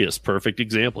a Prius, perfect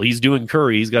example. He's doing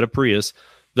Curry. He's got a Prius.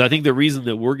 But I think the reason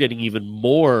that we're getting even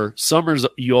more, summers,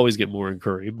 you always get more in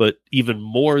Curry, but even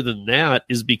more than that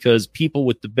is because people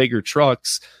with the bigger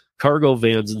trucks, cargo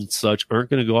vans and such, aren't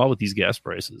going to go out with these gas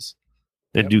prices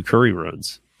and do Curry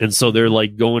runs. And so they're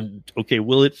like going, okay,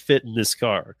 will it fit in this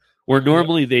car? Where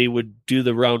normally they would do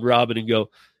the round robin and go,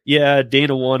 yeah,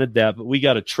 Dana wanted that, but we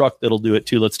got a truck that'll do it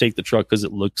too. Let's take the truck because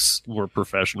it looks more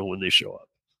professional when they show up.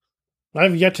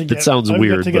 I've yet to get. It sounds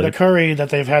weird. Yet to get a Curry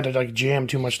that they've had to like jam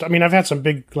too much. I mean, I've had some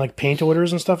big like paint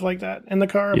orders and stuff like that in the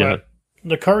car, but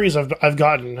the Currys I've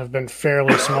gotten have been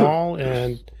fairly small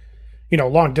and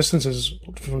long distances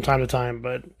from time to time.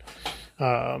 But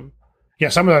yeah,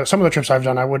 some of the trips I've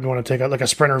done, I wouldn't want to take like a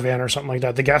Sprinter van or something like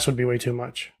that. The gas would be way too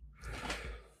much.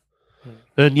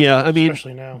 And yeah, I mean,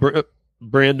 especially now.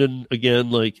 Brandon,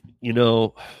 again, like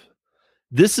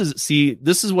this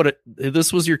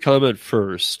was your comment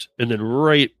first, and then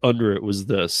right under it was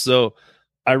this. So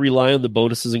I rely on the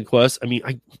bonuses and quests. I mean,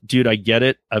 I get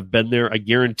it. I've been there. I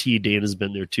guarantee Dana's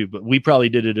been there too, but we probably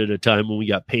did it at a time when we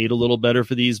got paid a little better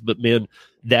for these. But man,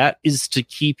 that is to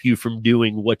keep you from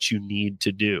doing what you need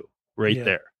to do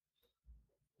there.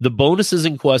 The bonuses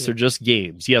and quests are just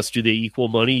games. Yes. Do they equal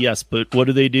money? Yes. But what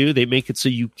do? They make it so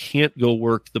you can't go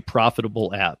work the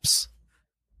profitable apps.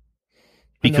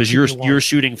 Because you're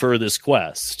shooting for this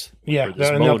quest. Yeah,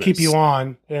 and they'll keep you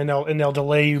on, and they'll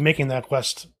delay you making that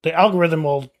quest. The algorithm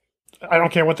will I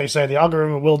don't care what they say. The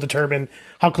algorithm will determine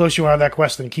how close you are to that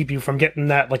quest and keep you from getting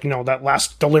that, like, that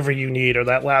last delivery you need or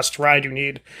that last ride you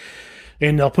need.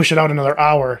 And they'll push it out another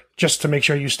hour just to make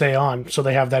sure you stay on, so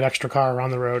they have that extra car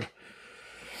on the road.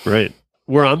 Right.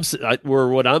 Where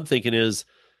what I'm thinking is,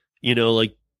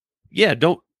 like, yeah,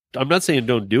 I'm not saying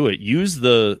don't do it. Use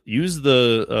the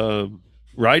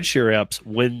rideshare apps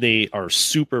when they are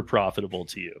super profitable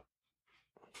to you.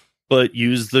 But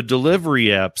use the delivery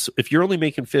apps. If you're only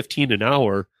making $15 an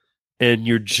hour and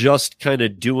you're just kind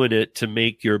of doing it to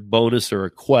make your bonus or a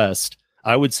quest,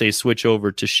 I would say switch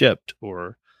over to Shipt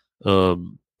or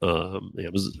Amazon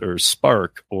or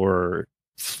Spark or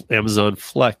Amazon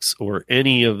Flex or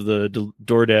any of the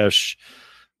DoorDash,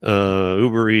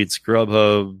 Uber Eats,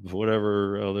 Grubhub,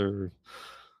 whatever other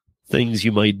things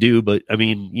you might do. But I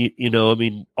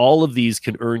mean, all of these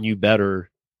can earn you better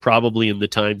probably in the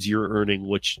times you're earning,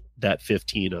 which that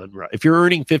 15 on ride. If you're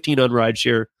earning 15 on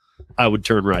rideshare, I would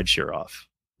turn rideshare off,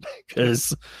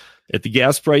 because at the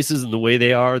gas prices and the way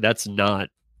they are, that's not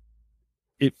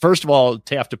it. First of all,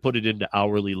 to have to put it into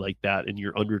hourly like that and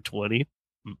you're under 20.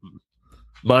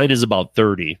 Mine is about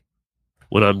 30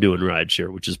 when I'm doing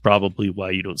rideshare, which is probably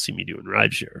why you don't see me doing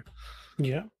rideshare.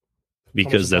 Yeah.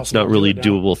 Because that's not really a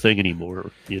doable thing anymore.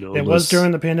 It was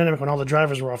during the pandemic when all the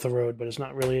drivers were off the road, but it's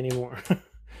not really anymore.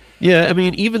 Yeah, I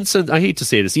mean, even since, I hate to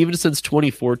say this, even since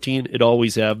 2014, it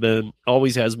always has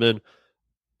been.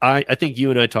 I think you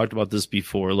and I talked about this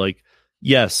before. Like,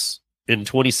 yes, in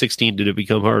 2016, did it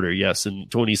become harder? Yes. In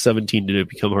 2017, did it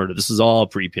become harder? This is all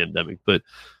pre-pandemic. But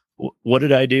what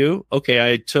did I do?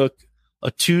 Okay, I took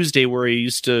a Tuesday where I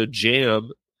used to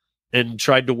jam and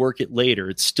tried to work it later.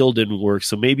 It still didn't work.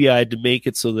 So maybe I had to make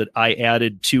it so that I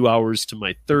added 2 hours to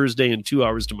my Thursday and 2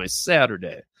 hours to my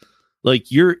Saturday. Like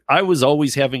I was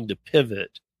always having to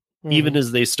pivot, even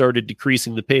as they started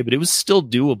decreasing the pay, but it was still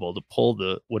doable to pull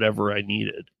the whatever I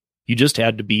needed. You just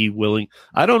had to be willing.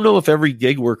 I don't know if every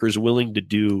gig worker is willing to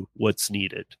do what's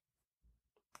needed,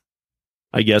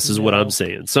 I guess is what I'm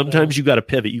saying. Sometimes you got to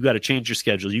pivot. You got to change your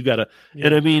schedule. You got to,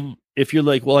 and I mean, if you're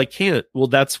like, well, I can't, well,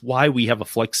 that's why we have a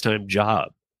flex time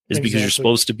job, is because you're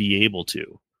supposed to be able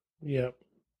to. Yeah.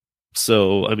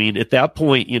 So, I mean, at that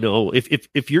point,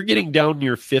 if you're getting down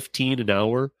near 15 an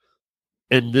hour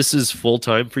and this is full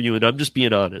time for you, and I'm just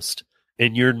being honest,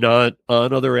 and you're not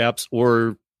on other apps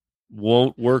or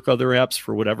won't work other apps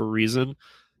for whatever reason,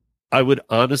 I would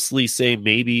honestly say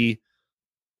maybe,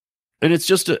 and it's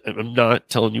just, I'm not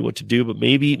telling you what to do, but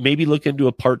maybe look into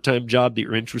a part-time job that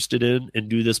you're interested in and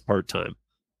do this part-time,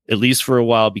 at least for a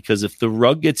while, because if the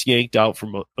rug gets yanked out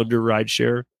from under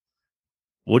rideshare,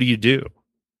 what do you do?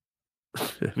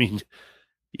 I mean,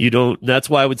 you don't. That's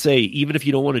why I would say, even if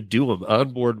you don't want to do them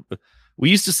on board, we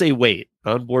used to say wait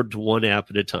on board to one app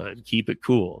at a time, keep it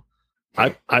cool.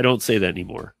 I don't say that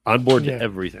anymore. On board to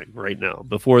everything right now,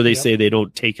 before they say they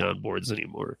don't take on boards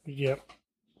anymore. Yep.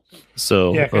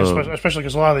 So especially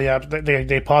because a lot of the apps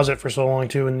they pause it for so long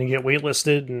too, and you get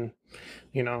waitlisted, and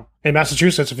in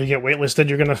Massachusetts, if you get waitlisted,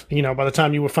 you're gonna by the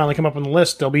time you would finally come up on the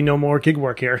list, there'll be no more gig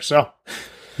work here. So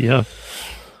yeah.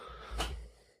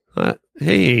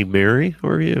 Hey, Mary, how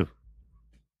are you?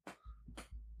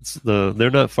 They're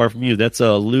not far from you. That's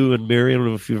Lou and Mary. I don't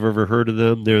know if you've ever heard of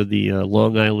them. They're the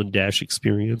Long Island Dash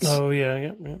Experience. Oh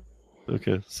yeah.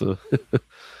 Okay, so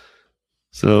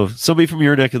so somebody from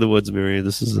your neck of the woods, Mary.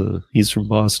 This is he's from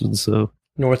Boston, so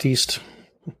Northeast.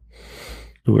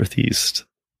 Still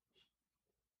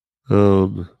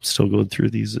going through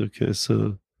these. Okay,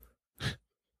 so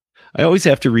I always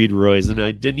have to read Roy's, and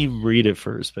I didn't even read it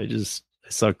first, but I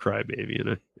saw Crybaby,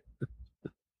 and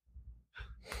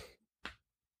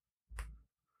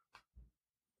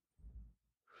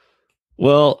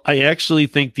well, I actually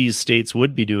think these states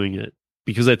would be doing it,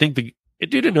 because I think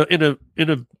in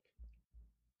a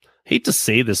hate to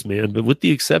say this, man, but with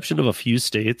the exception of a few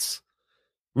states,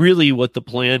 really what the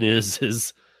plan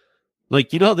is like,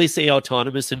 how they say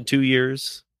autonomous in 2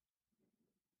 years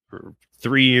or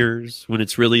 3 years when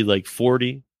it's really like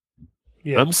 40.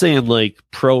 Yeah. I'm saying like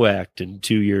PROACT in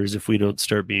 2 years if we don't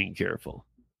start being careful.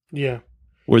 Yeah.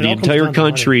 Where the entire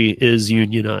country is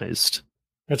unionized.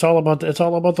 It's all about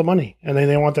the money, and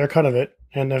they want their cut of it.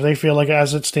 And if they feel like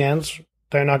as it stands,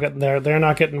 they're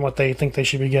not getting what they think they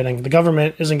should be getting. The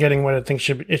government isn't getting what it thinks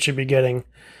it should be getting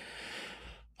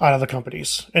out of the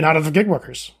companies and out of the gig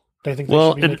workers. They think they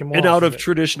should be making more and out of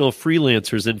traditional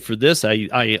freelancers. And for this,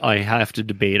 I have to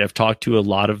debate. I've talked to a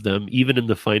lot of them, even in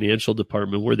the financial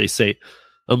department, where they say,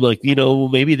 I'm like,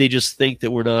 maybe they just think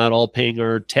that we're not all paying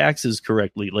our taxes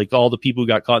correctly. Like all the people who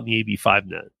got caught in the AB5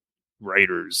 net,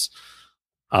 writers,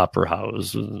 opera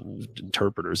house,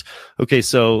 interpreters. Okay,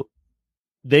 so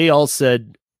they all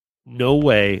said no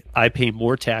way. I pay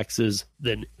more taxes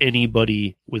than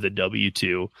anybody with a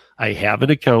W-2. I have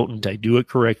an accountant. I do it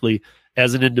correctly.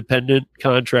 As an independent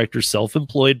contractor,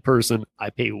 self-employed person, I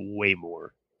pay way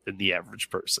more than the average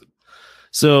person.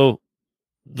 So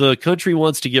the country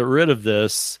wants to get rid of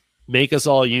this, make us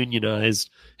all unionized,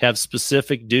 have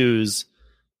specific dues,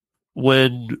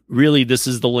 when really this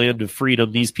is the land of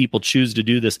freedom. These people choose to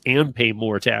do this and pay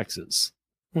more taxes.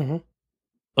 Mm-hmm.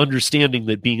 Understanding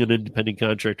that being an independent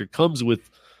contractor comes with,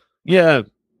 you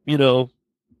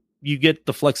get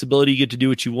the flexibility, you get to do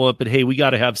what you want, but hey, we got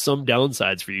to have some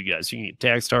downsides for you guys. You can get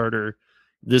taxed harder.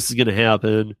 This is going to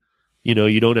happen.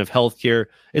 You don't have health care.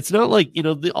 It's not like,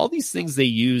 all these things they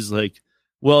use, like,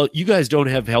 well, you guys don't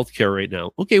have health care right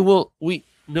now. Okay, well,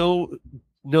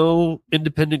 no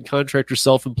independent contractor,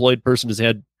 self-employed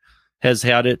person has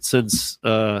had it since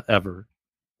ever.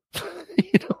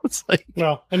 It's like,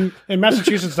 well, and in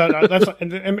Massachusetts,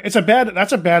 that's a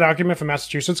bad argument for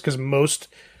Massachusetts, because most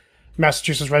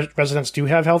Massachusetts residents do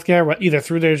have healthcare, either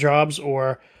through their jobs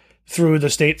or through the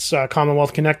state's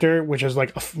Commonwealth Connector, which is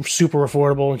like a super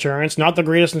affordable insurance. Not the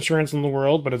greatest insurance in the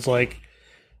world, but it's like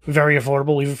very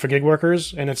affordable even for gig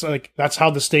workers. And it's like that's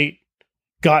how the state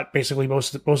got basically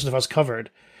most of us covered.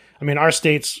 I mean, our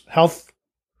state's health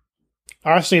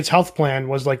plan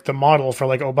was like the model for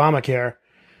like Obamacare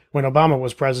when Obama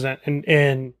was president,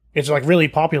 and it's like really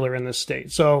popular in this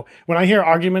state. So when I hear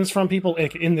arguments from people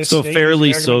in this state,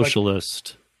 fairly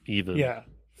socialist, like, even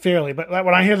fairly. But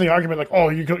when I hear the argument like, oh,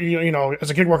 you as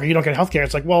a gig worker you don't get healthcare,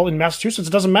 it's like, well, in Massachusetts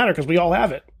it doesn't matter because we all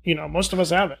have it. Most of us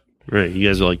have it. Right? You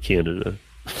guys are like Canada.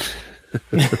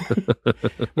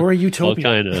 We're a utopia.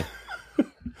 All kind of.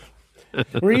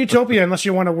 We're a utopia unless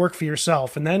you want to work for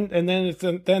yourself, and then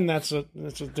that's a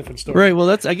different story. Right.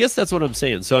 Well, I guess that's what I'm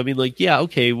saying. So I mean, like, yeah,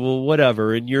 okay, well,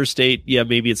 whatever. In your state, yeah,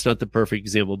 maybe it's not the perfect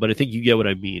example, but I think you get what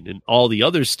I mean. In all the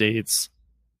other states,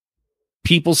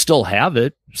 people still have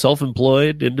it.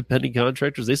 Self-employed, independent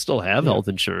contractors, they still have health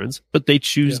insurance, but they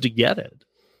choose to get it.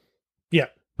 Yeah.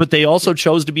 But they also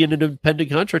chose to be an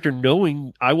independent contractor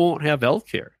knowing I won't have health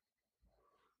care.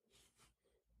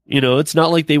 It's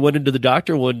not like they went into the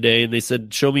doctor one day and they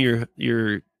said, show me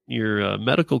your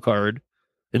medical card.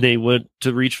 And they went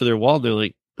to reach for their wallet. And they're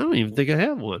like, I don't even think I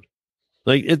have one.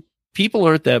 Like, people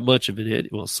aren't that much of an idiot.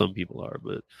 Well, some people are,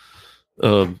 but,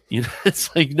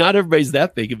 it's like not everybody's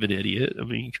that big of an idiot. I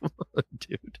mean, come on,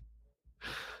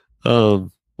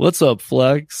 dude. What's up,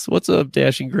 Flex? What's up,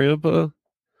 Dashing Grandpa?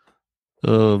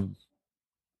 Yeah,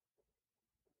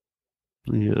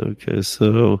 okay,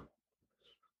 so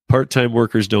part-time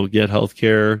workers don't get health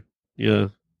care. Yeah,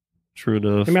 true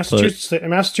enough. In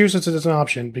Massachusetts, it's an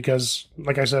option because,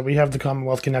 like I said, we have the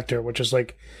Commonwealth Connector, which is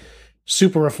like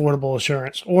super affordable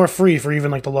insurance, or free for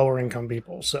even like the lower income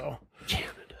people. So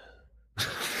Canada.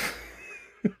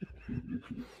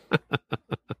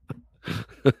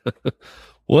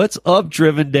 What's up,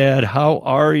 Driven Dad? How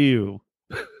are you?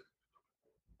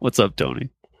 What's up, Tony?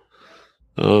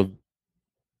 I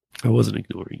wasn't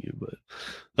ignoring you,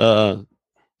 but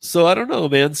so I don't know,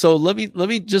 man. So let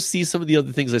me just see some of the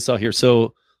other things I saw here.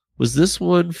 So was this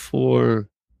one for?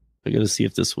 I gotta see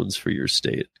if this one's for your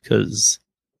state, because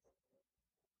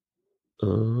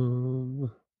yeah,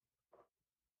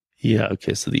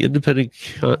 okay. So the independent.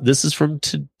 This is from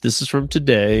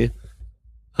today.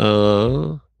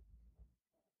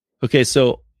 Okay,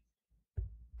 so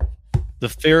the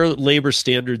Fair Labor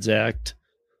Standards Act.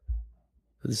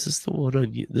 This is the one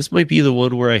on. This might be the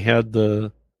one where I had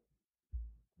the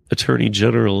Attorney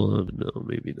General on. No,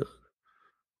 maybe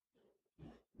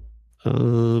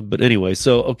not. But anyway,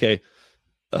 so okay.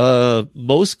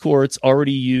 Most courts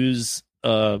already use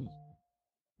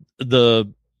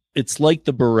it's like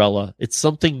the Barella. It's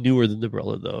something newer than the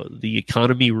Barella, though. The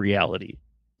economy reality.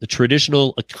 The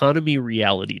traditional economy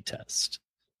reality test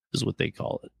is what they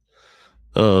call it,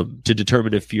 to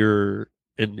determine if you're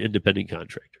an independent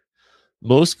contractor.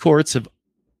 Most courts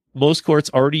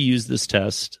already use this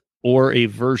test or a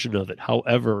version of it.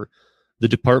 However, the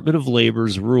Department of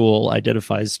Labor's rule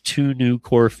identifies two new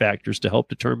core factors to help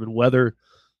determine whether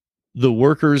the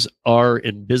workers are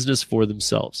in business for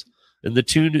themselves. And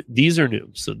these are new.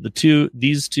 So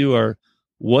these two are: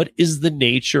 what is the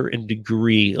nature and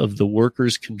degree of the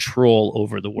worker's control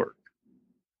over the work?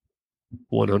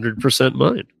 100%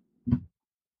 mine.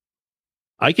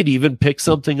 I could even pick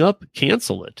something up,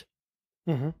 cancel it.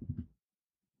 Mm-hmm.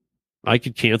 I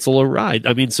could cancel a ride.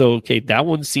 I mean, so, okay, that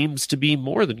one seems to be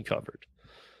more than covered.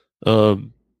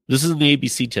 This isn't the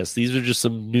ABC test. These are just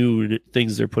some new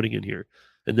things they're putting in here.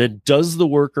 And then, does the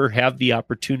worker have the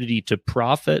opportunity to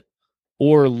profit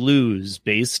or lose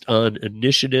based on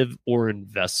initiative or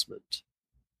investment?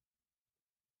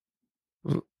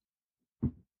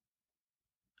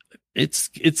 it's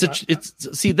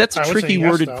see, that's a I would say tricky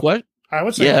yes, worded though. question. I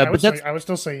would say, Yeah, I would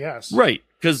still say yes. Right,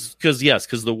 because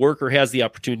the worker has the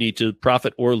opportunity to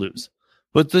profit or lose,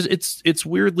 but it's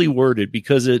weirdly worded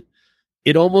because it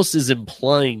almost is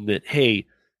implying that, hey,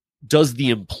 does the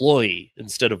employee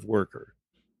instead of worker,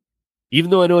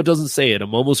 even though I know it doesn't say it,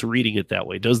 I'm almost reading it that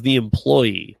way. Does the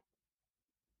employee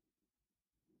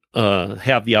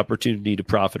have the opportunity to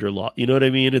profit or loss? You know what I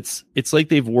mean? It's like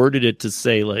they've worded it to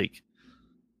say, like,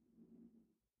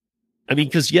 I mean,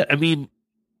 because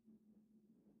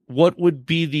what would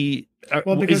be the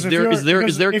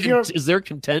because is their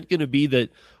content going to be that,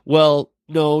 well,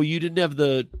 no, you didn't have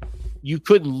you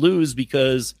couldn't lose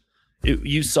because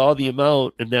you saw the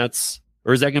amount, and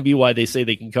or is that going to be why they say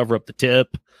they can cover up the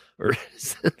tip? Or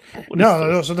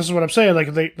no, so this is what I'm saying.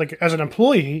 Like as an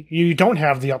employee, you don't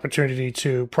have the opportunity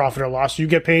to profit or loss. You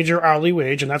get paid your hourly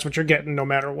wage, and that's what you're getting no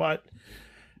matter what.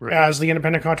 Right. As the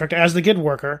independent contractor, as the gig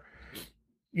worker,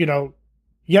 you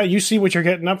see what you're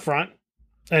getting up front,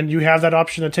 and you have that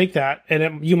option to take that,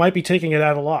 and you might be taking it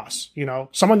at a loss.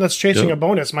 Someone that's chasing a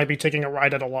bonus might be taking a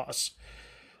ride at a loss.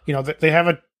 They have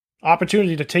an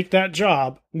opportunity to take that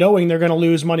job knowing they're going to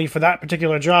lose money for that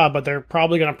particular job, but they're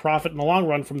probably going to profit in the long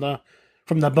run from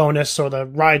the bonus or the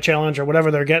ride challenge or whatever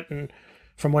they're getting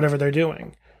from whatever they're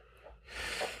doing.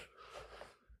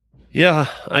 Yeah,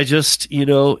 I just,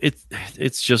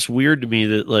 it's just weird to me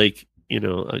that, like,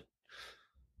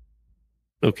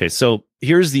 okay, so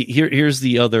here's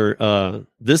the other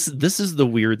this is the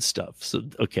weird stuff. So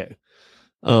okay.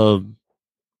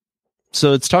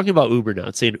 So it's talking about Uber now.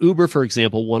 It's saying Uber, for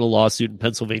example, won a lawsuit in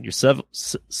Pennsylvania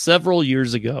several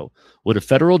years ago when a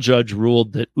federal judge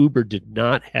ruled that Uber did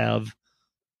not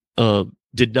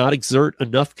exert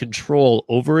enough control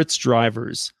over its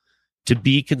drivers to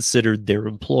be considered their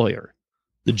employer.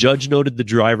 The judge noted the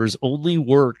drivers only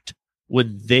worked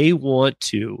when they want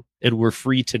to and were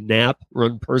free to nap,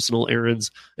 run personal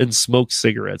errands, and smoke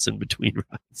cigarettes in between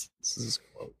rides. This is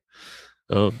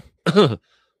a quote.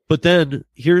 But then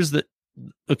here's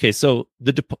so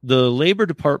the Labor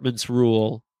Department's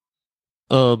rule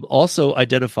also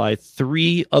identify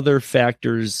 3 other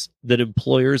factors that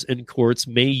employers and courts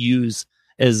may use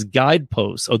as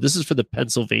guideposts. Oh, this is for the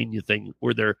Pennsylvania thing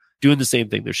where they're doing the same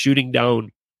thing. They're shooting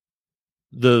down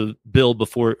the bill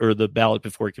or the ballot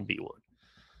before it can be won.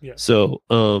 Yeah. So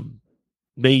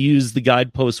may use the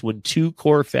guideposts when 2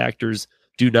 core factors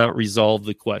do not resolve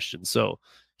the question. So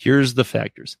here's the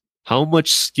factors. How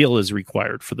much skill is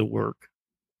required for the work?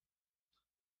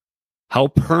 How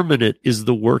permanent is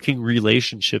the working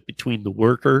relationship between the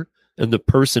worker and the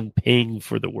person paying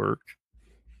for the work?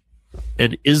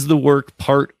 And is the work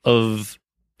part of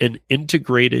an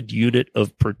integrated unit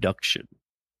of production?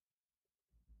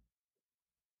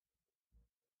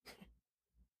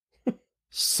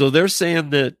 So they're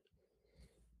saying that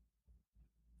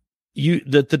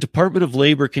the Department of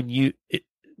Labor can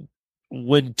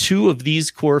when 2 of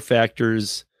these core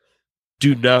factors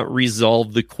do not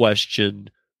resolve the question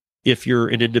if you're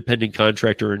an independent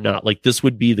contractor or not. Like, this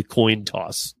would be the coin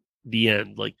toss, the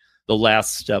end, like the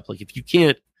last step. Like, if you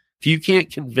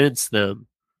can't convince them,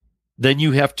 then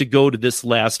you have to go to this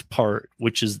last part,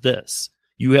 which is this.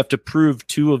 You have to prove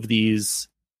 2 of these.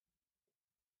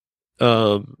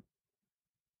 At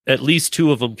least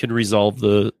 2 of them can resolve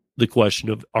the question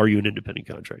of, are you an independent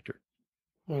contractor?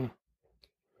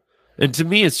 And to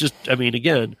me, it's just, I mean,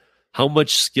 again, how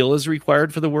much skill is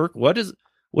required for the work? What does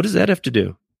that have to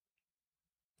do?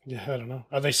 Yeah, I don't know.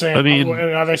 Are they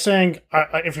saying?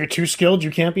 If you're too skilled,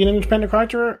 you can't be an independent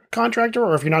contractor,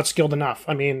 or if you're not skilled enough?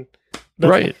 I mean,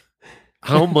 right.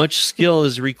 How much skill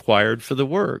is required for the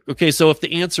work? Okay, so if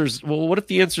the answer's, well, what if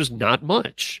the answer's not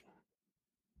much?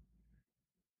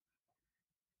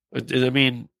 I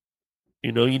mean,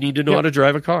 you need to know how to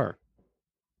drive a car.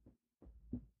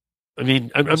 I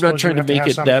mean, I'm not trying to make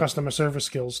it that customer service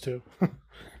skills too.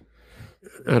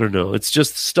 I don't know. It's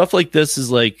just stuff like this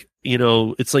is like,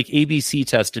 it's like ABC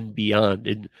test and beyond.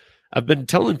 And I've been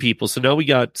telling people, so now we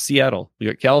got Seattle, we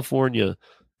got California,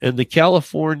 and the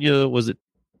California, was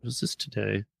this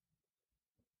today?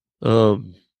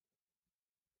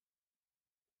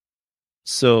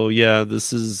 So yeah,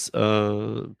 this is,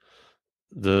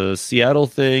 the Seattle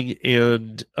thing,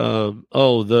 and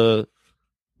the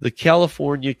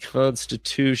California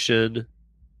Constitution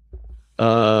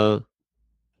today.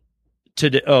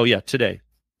 Oh yeah, today.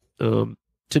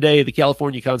 Today the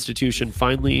California Constitution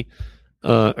finally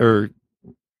or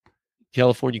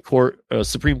California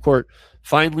Supreme Court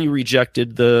finally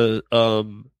rejected the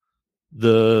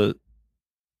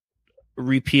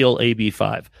repeal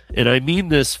AB5. And I mean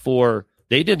this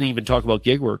they didn't even talk about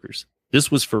gig workers. This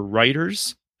was for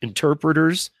writers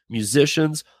interpreters,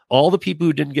 musicians, all the people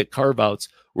who didn't get carve-outs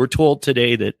were told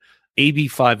today that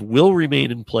AB5 will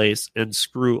remain in place and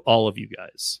screw all of you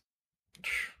guys.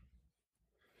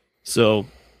 So,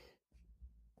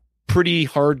 pretty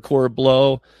hardcore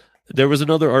blow. There was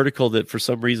another article that for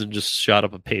some reason just shot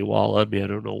up a paywall on me. I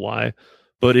don't know why,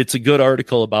 but it's a good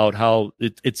article about how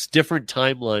it's different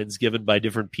timelines given by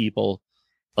different people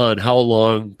on how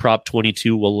long Prop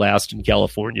 22 will last in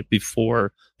California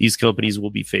before these companies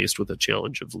will be faced with a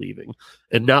challenge of leaving.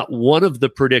 And not one of the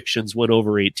predictions went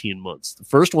over 18 months. The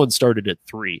first one started at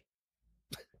 3.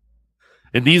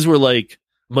 And these were like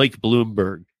Mike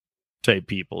Bloomberg type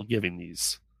people giving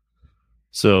these.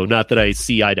 So not that I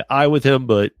see eye to eye with him,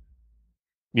 but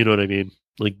you know what I mean?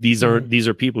 Like these are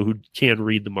people who can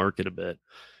read the market a bit.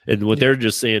 And what they're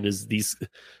just saying is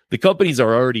the companies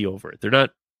are already over it.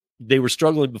 They were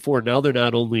struggling before. Now they're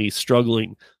not only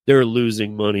struggling, they're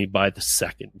losing money by the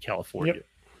second in California. Yep.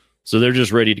 So they're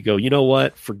just ready to go, you know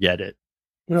what? Forget it.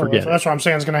 That's what I'm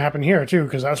saying is going to happen here too,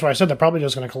 because that's why I said they're probably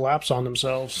just going to collapse on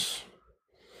themselves.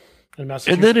 And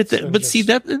then at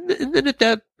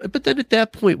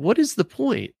that point, what is the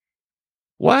point?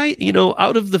 Why,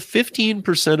 out of the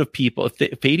 15% of people, if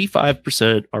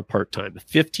 85% are part-time, if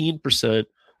 15%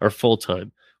 are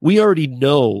full-time, we already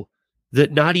know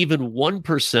that not even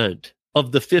 1%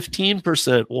 of the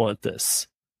 15% want this.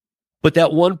 But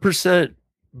that 1%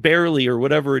 barely, or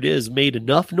whatever it is, made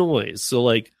enough noise. So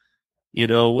in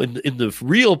the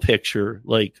real picture,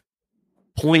 like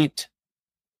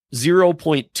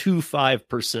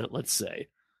 0.25%, let's say,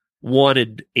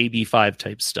 wanted AB5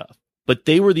 type stuff. But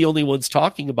they were the only ones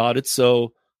talking about it,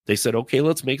 so they said, okay,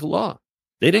 let's make a law.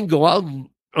 They didn't go out and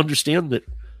understand that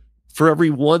for every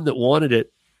one that wanted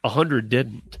it, 100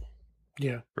 didn't.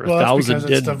 Yeah. Or 1,000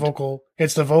 didn't.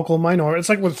 It's the vocal minority. It's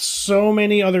like with so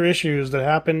many other issues that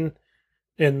happen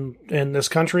in this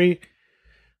country,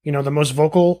 the most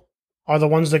vocal are the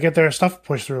ones that get their stuff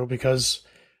pushed through because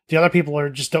the other people are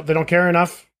they don't care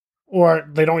enough, or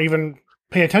they don't even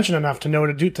pay attention enough to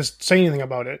know to say anything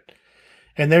about it.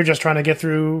 And they're just trying to get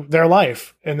through their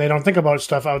life, and they don't think about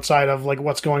stuff outside of like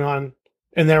what's going on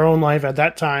in their own life at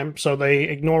that time. So they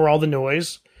ignore all the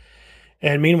noise.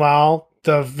 And meanwhile,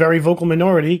 the very vocal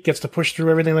minority gets to push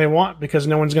through everything they want because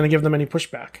no one's going to give them any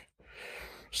pushback.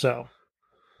 So,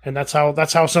 and that's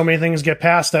how so many things get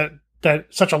passed that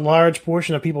such a large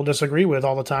portion of people disagree with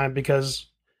all the time, because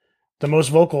the most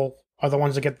vocal are the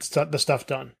ones that get the stuff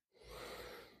done.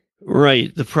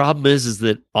 Right. The problem is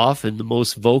that often the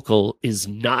most vocal is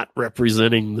not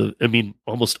representing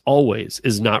almost always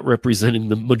is not representing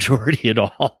the majority at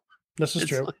all. This is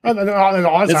true. A lot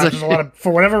of times,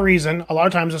 for whatever reason, a lot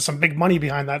of times there's some big money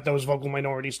behind those vocal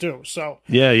minorities too. So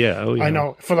yeah. Oh, yeah. I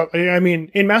know.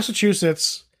 In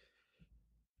Massachusetts,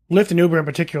 Lyft and Uber in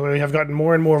particular have gotten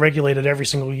more and more regulated every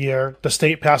single year. The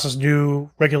state passes new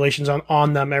regulations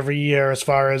on them every year as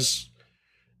far as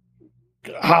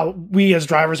how we as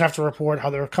drivers have to report, how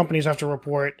their companies have to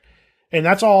report. And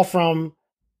that's all from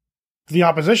the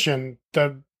opposition,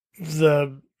 the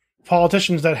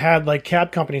politicians that had like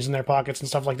cab companies in their pockets and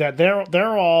stuff like that.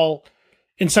 They're all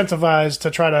incentivized to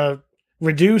try to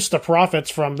reduce the profits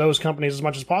from those companies as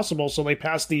much as possible. So they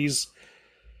pass these,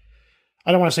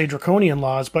 I don't want to say draconian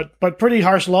laws, but pretty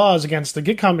harsh laws against the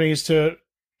gig companies to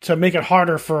make it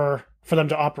harder for them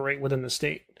to operate within the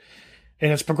state.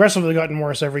 And it's progressively gotten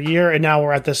worse every year, and now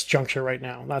we're at this juncture right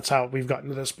now. That's how we've gotten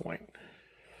to this point.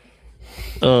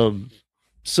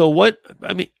 So what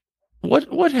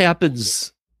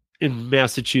happens in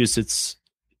Massachusetts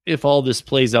if all this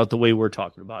plays out the way we're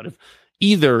talking about? If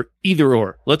either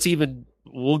or,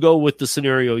 we'll go with the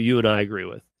scenario you and I agree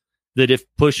with, that if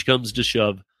push comes to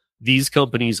shove, these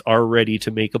companies are ready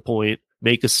to make a point,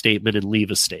 make a statement, and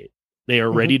leave a state. They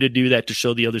are ready to do that to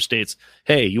show the other states,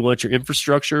 hey, you want your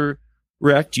infrastructure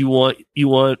wrecked? You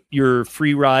want your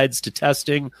free rides to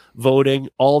testing, voting,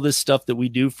 all this stuff that we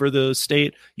do for the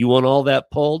state? You want all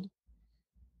that pulled?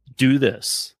 Do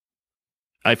this.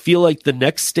 I feel like the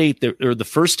next state, or the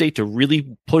first state to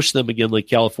really push them again, like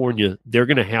California, they're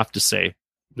going to have to say,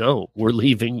 no, we're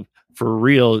leaving for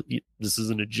real. This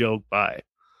isn't a joke. Bye.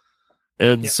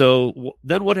 And so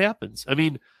then what happens?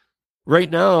 Right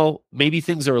now, maybe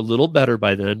things are a little better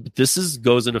by then, but this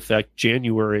goes in effect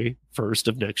January 1st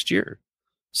of next year.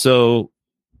 So,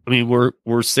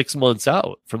 we're 6 months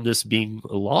out from this being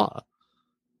a law.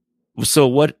 So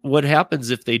what happens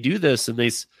if they do this and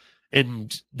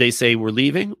they say we're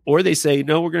leaving, or they say,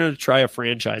 no, we're going to try a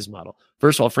franchise model?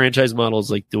 First of all, franchise model is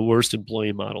like the worst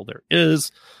employee model there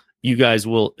is. You guys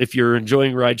will, if you're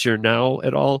enjoying rideshare now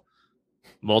at all,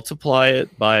 multiply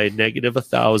it by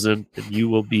 -1,000 and you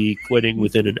will be quitting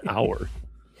within an hour.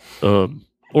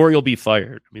 Or you'll be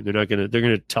fired. I mean, they're going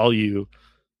to tell you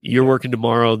you're working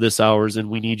tomorrow this hours and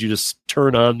we need you to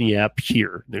turn on the app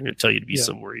here. They're going to tell you to be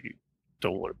somewhere you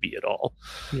don't want to be at all.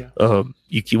 Yeah.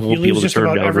 You won't be able to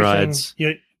turn down rides.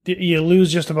 You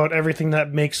lose just about everything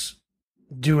that makes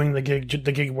doing the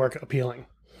gig work appealing.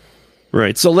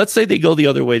 Right. So let's say they go the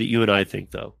other way that you and I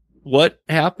think, though. What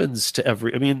happens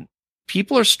to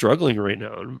people are struggling right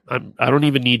now. I don't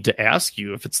even need to ask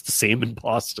you if it's the same in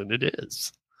Boston. It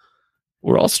is.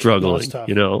 We're all struggling,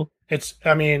 you know?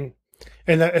 So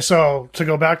to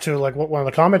go back to like what one of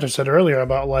the commenters said earlier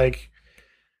about like,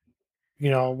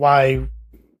 why,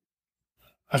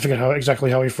 I forget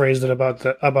exactly how he phrased it about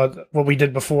what we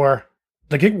did before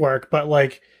the gig work, but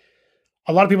like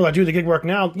a lot of people that do the gig work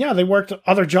now, they worked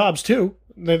other jobs too.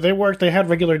 They had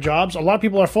regular jobs. A lot of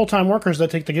people are full-time workers that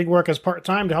take the gig work as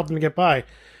part-time to help them get by.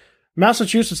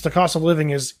 Massachusetts, the cost of living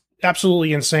is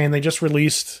absolutely insane. They just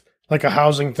released like a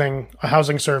housing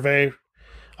survey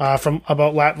from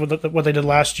about what they did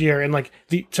last year, and like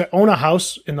to own a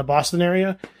house in the Boston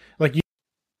area, like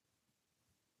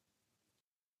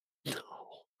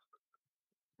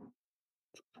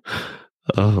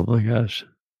oh my gosh,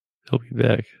 he'll be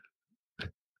back.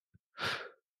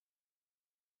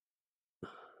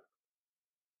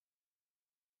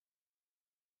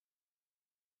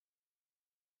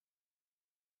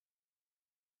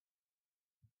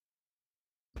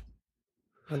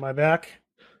 Am I back?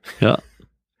 Yeah.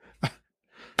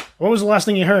 What was the last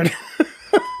thing you heard?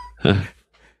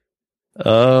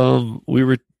 We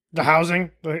were the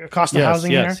housing, the cost of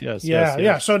housing.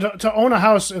 Yes. So to own a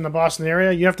house in the Boston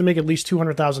area, you have to make at least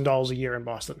 $200,000 a year in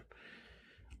Boston.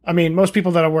 I mean, most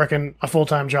people that are working a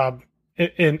full-time job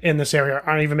in this area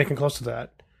aren't even making close to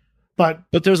that. But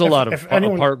there's a lot of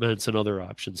apartments and other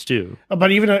options too.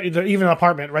 But even an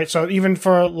apartment, right? So even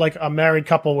for like a married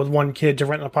couple with one kid to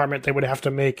rent an apartment, they would have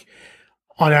to make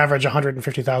on average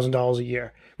 $150,000 a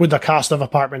year with the cost of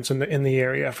apartments in the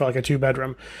area for like a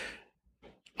 2-bedroom.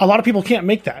 A lot of people can't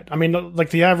make that. I mean, like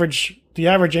the average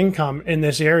income in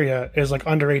this area is like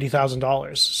under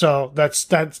 $80,000. So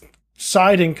that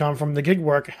side income from the gig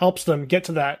work helps them get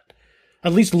to that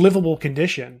at least livable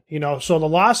condition, So the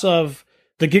loss of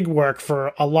the gig work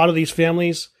for a lot of these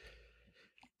families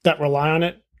that rely on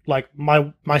it, like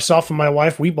myself and my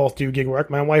wife, we both do gig work.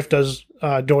 My wife does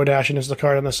DoorDash and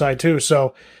Instacart on the side too.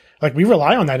 So like we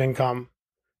rely on that income,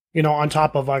 on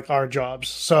top of like our jobs.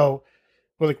 So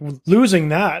like losing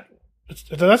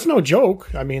that's no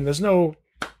joke. I mean,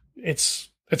 it's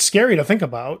scary to think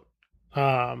about.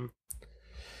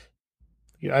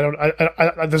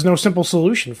 There's no simple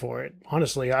solution for it.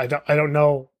 Honestly, I don't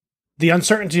know. The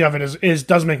uncertainty of it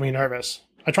does make me nervous.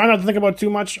 I try not to think about it too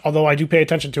much, although I do pay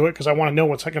attention to it because I want to know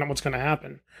what's going to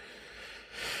happen.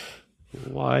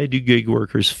 Why do gig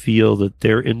workers feel that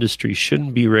their industry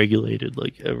shouldn't be regulated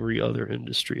like every other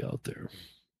industry out there?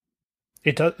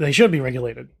 They should be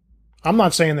regulated. I'm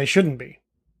not saying they shouldn't be.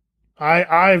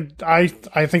 I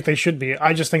think they should be.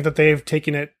 I just think that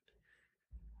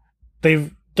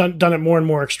they've done it more and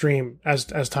more extreme as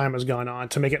time has gone on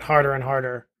to make it harder and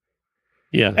harder.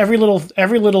 Yeah. Every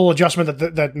little adjustment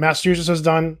that Massachusetts has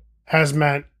done has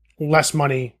meant less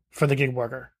money for the gig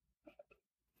worker.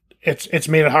 It's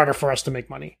made it harder for us to make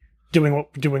money doing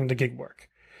the gig work.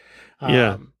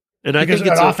 Yeah. And I think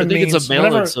it's a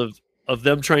balance of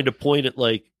them trying to point at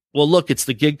like, well, look, it's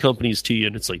the gig companies to you.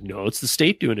 And it's like, no, it's the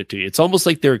state doing it to you. It's almost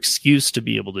like their excuse to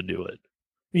be able to do it.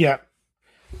 Yeah.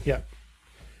 Yeah.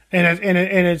 And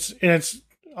it's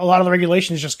a lot of the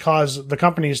regulations just cause the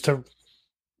companies to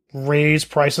raise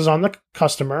prices on the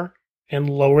customer and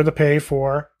lower the pay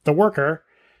for the worker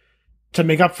to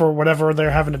make up for whatever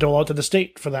they're having to dole out to the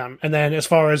state for them. And then as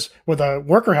far as what the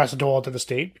worker has to dole out to the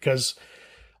state, because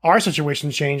our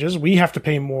situation changes, we have to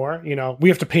pay more, we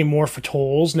have to pay more for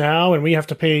tolls now, and we have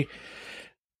to pay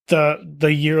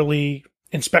the yearly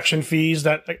inspection fees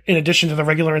that in addition to the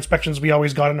regular inspections we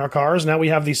always got in our cars. Now we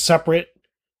have these separate,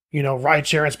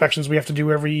 rideshare inspections we have to do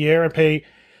every year and pay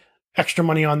extra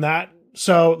money on that.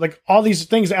 So like all these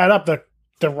things add up. The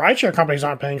rideshare companies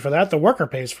aren't paying for that. The worker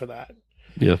pays for that.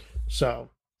 Yeah. So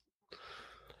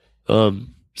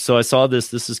I saw this.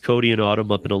 This is Cody and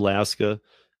Autumn up in Alaska.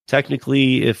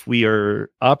 Technically, if we are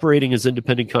operating as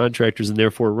independent contractors and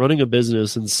therefore running a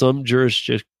business in some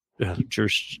jurisdiction,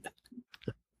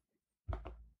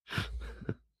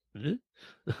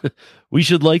 we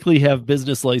should likely have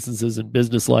business licenses and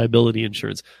business liability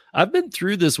insurance. I've been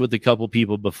through this with a couple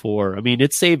people before. I mean,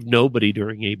 it saved nobody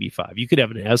during AB5. You could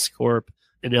have an S Corp,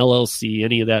 an LLC,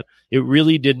 any of that. It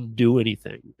really didn't do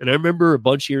anything. And I remember a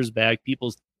bunch of years back,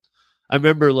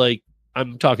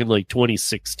 I'm talking like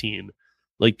 2016.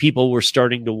 like people were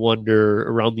starting to wonder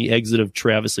around the exit of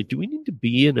Travis, like, do we need to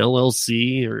be an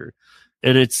LLC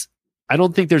and I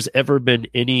don't think there's ever been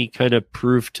any kind of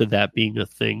proof to that being a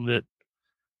thing that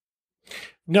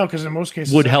No, because in most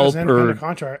cases would help as an independent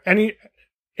contractor.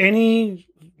 Any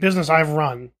business I've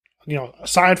run,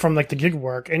 aside from like the gig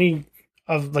work, any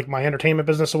of like my entertainment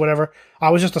business or whatever, I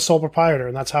was just a sole proprietor,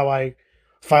 and that's how I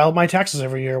filed my taxes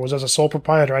every year, was as a sole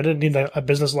proprietor. I didn't need a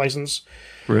business license.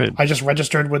 Right. I just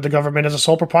registered with the government as a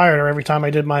sole proprietor every time I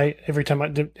did,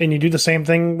 and you do the same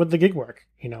thing with the gig work,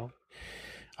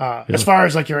 As far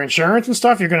as like your insurance and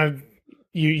stuff,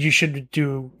 you should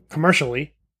do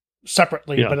commercially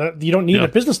separately, but you don't need a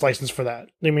business license for that.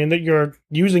 I mean, that you're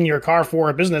using your car for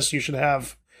a business, you should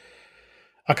have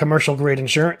a commercial grade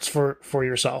insurance for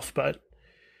yourself. But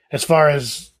as far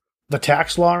as the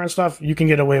tax law and stuff, you can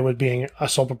get away with being a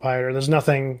sole proprietor. There's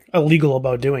nothing illegal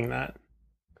about doing that.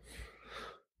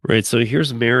 Right. So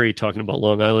here's Mary talking about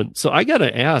Long Island. So I got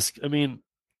to ask, I mean,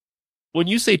 when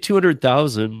you say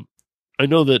 200,000, I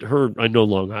know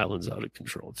Long Island's out of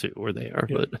control too, where they are,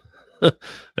 but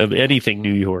I mean, anything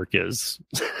New York is,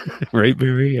 right,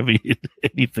 Mary? I mean,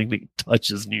 anything that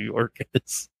touches New York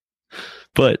is.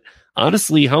 But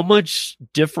honestly, how much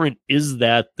different is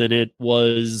that than it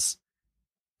was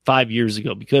 5 years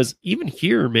ago? Because even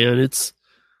here, man,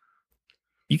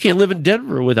 you can't live in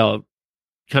Denver without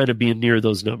kind of being near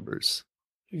those numbers.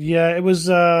 Yeah, it was.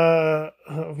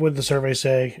 What did the survey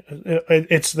say?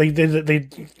 They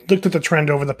looked at the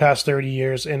trend over the past 30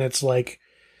 years, and it's like,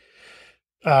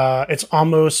 it's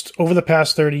almost over the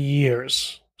past 30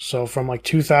 years. So from like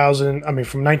 2000,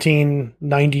 from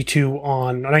 1992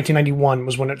 on, 1991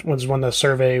 was when the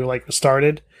survey like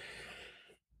started,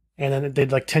 and then it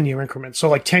did like 10-year increments. So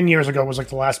like 10 years ago was like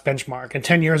the last benchmark, and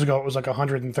 10 years ago it was like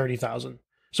 130,000.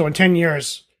 So in 10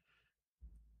 years,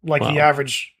 like wow.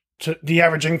 the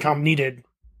average income needed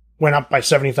went up by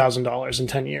 $70,000 in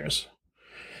 10 years.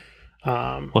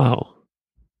 Wow.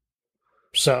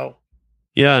 So.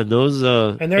 Yeah, and those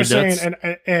and they're saying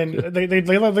and they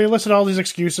listed all these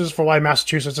excuses for why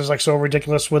Massachusetts is like so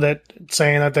ridiculous with it,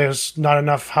 saying that there's not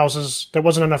enough houses, there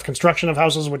wasn't enough construction of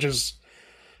houses, which is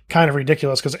kind of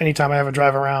ridiculous because anytime I ever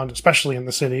drive around, especially in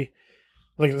the city,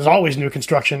 like there's always new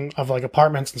construction of like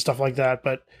apartments and stuff like that.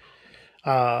 But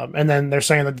and then they're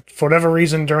saying that for whatever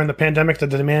reason during the pandemic, the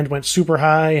demand went super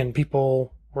high and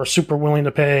people were super willing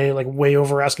to pay like way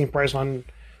over asking price on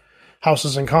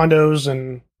houses and condos,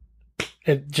 and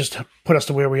it just put us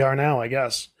to where we are now, I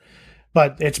guess.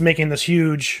 But it's making this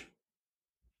huge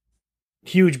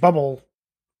bubble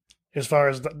as far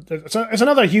as it's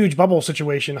another huge bubble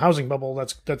situation, housing bubble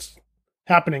that's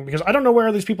happening, because I don't know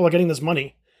where these people are getting this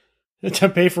money to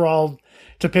pay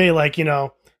like,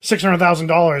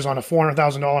 $600,000 on a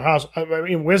 $400,000 house. I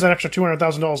mean, where's that extra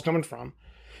 $200,000 coming from?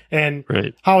 And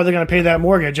how are they going to pay that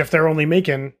mortgage if they're only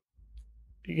making,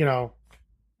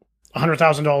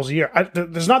 $100,000 a year?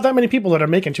 There's not that many people that are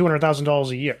making $200,000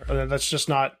 a year. That's just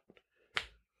not.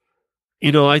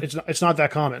 It's not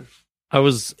that common.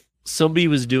 Somebody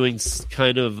was doing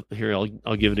kind of here.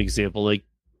 I'll give an example. Like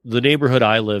the neighborhood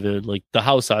I live in, like the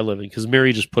house I live in, because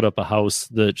Mary just put up a house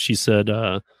that she said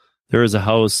there is a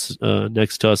house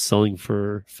next to us selling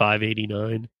for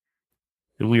 $589,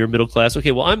 and we are middle class.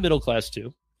 Okay, well I'm middle class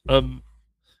too. And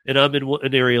I'm in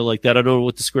an area like that. I don't know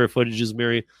what the square footage is,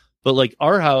 Mary. But like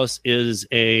our house is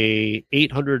a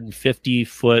 850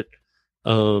 foot,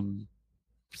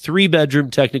 3-bedroom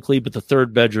technically, but the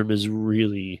third bedroom is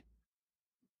really,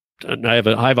 and I have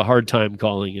a hard time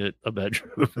calling it a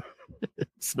bedroom.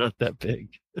 It's not that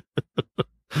big.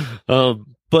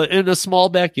 But in a small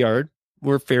backyard,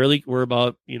 we're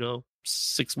about,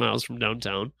 6 miles from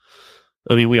downtown.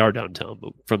 I mean, we are downtown,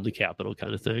 but from the capital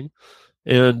kind of thing.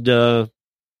 And,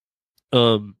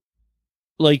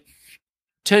 like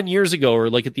 10 years ago, or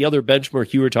like at the other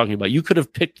benchmark you were talking about, you could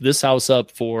have picked this house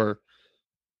up for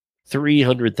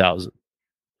 $300,000.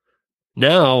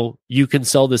 Now you can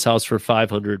sell this house for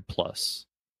 $500 plus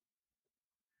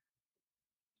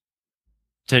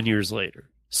 10 years later.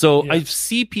 So I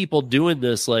see people doing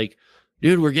this like,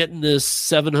 dude, we're getting this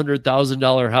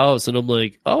 $700,000 house. And I'm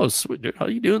like, oh, sweet, dude, how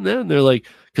are you doing that? And they're like,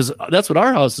 because that's what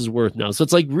our house is worth now. So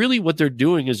it's like really what they're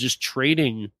doing is just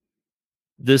trading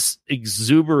this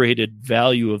exuberated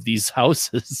value of these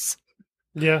houses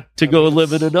to go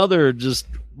live in another.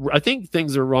 I think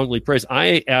things are wrongly priced.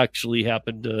 I actually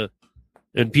happen to,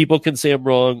 and people can say I'm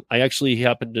wrong, I actually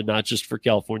happen to, not just for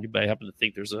California, but I happen to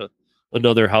think there's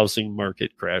another housing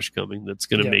market crash coming that's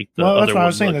going to make the that's what I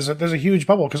was saying. There's a huge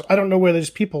bubble, because I don't know where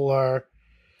these people are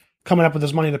coming up with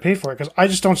this money to pay for it, because I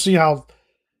just don't see how.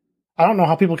 I don't know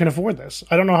how people can afford this.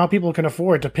 I don't know how people can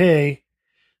afford to pay,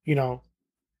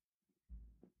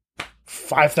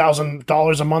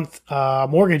 $5,000 a month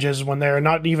mortgages when they're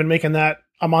not even making that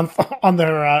a month on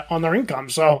their income.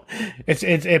 So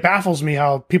it baffles me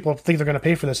how people think they're going to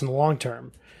pay for this in the long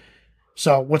term.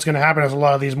 So what's going to happen is a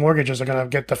lot of these mortgages are going to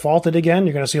get defaulted again.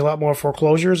 You're going to see a lot more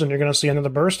foreclosures, and you're going to see another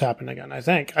burst happen again. I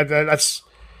think that's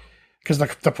because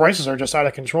the prices are just out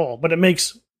of control. But it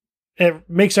makes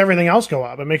everything else go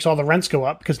up. It makes all the rents go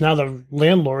up because now the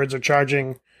landlords are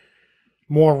charging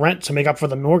more rent to make up for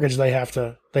the mortgage they have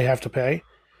to pay.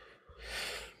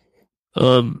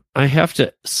 I have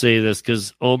to say this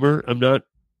because Omer, I'm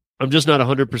just not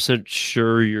 100%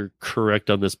 sure you're correct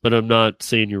on this, but I'm not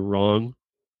saying you're wrong.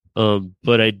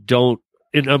 But I don't,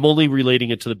 and I'm only relating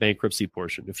it to the bankruptcy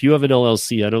portion. If you have an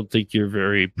LLC, I don't think you're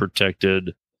very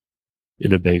protected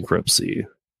in a bankruptcy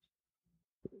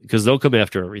because they'll come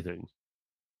after everything.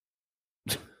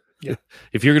 Yeah.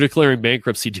 If you're declaring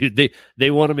bankruptcy, dude,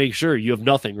 they want to make sure you have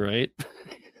nothing, right?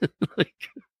 Like,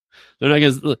 they're not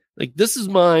gonna, like, this is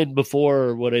mine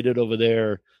before what I did over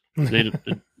there.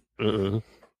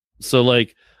 So,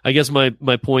 like, I guess my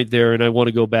point there, and I want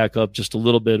to go back up just a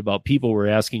little bit about people were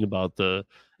asking about the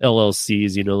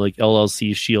LLCs, you know, like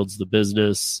LLC shields the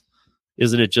business.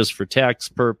 Isn't it just for tax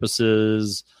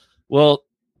purposes? Well,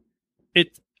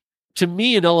 to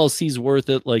me, an LLC is worth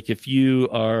it. Like if you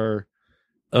are,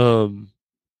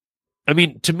 I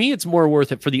mean, to me, it's more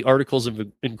worth it for the articles of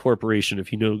incorporation.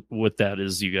 If you know what that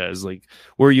is, you guys, like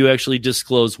where you actually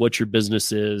disclose what your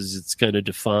business is, it's kind of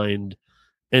defined.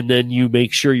 And then you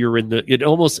make sure you're in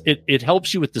it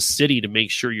helps you with the city to make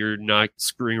sure you're not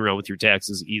screwing around with your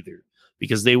taxes either,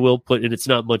 because they will and it's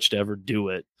not much to ever do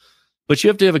it, but you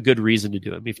have to have a good reason to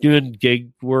do it. I mean, if you're doing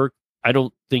gig work, I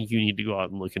don't think you need to go out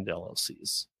and look into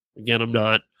LLCs. Again,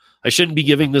 I shouldn't be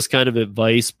giving this kind of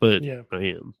advice, but yeah.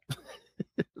 I am.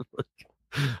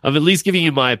 I'm at least giving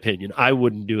you my opinion. I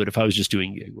wouldn't do it if I was just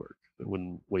doing gig work. I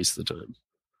wouldn't waste the time.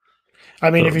 I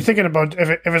mean, if you're thinking about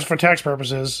if it's for tax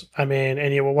purposes, I mean,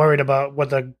 and you were worried about what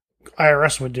the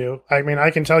IRS would do, I mean, I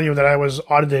can tell you that I was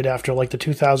audited after like the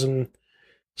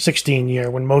 2016 year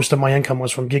when most of my income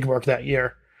was from gig work that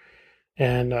year.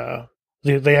 And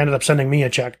they ended up sending me a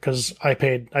check because I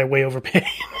way overpaid.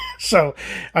 So,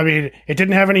 I mean, it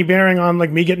didn't have any bearing on like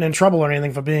me getting in trouble or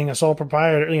anything for being a sole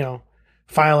proprietor, you know,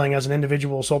 filing as an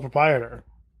individual sole proprietor.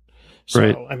 So,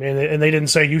 right. I mean, and they didn't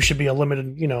say you should be a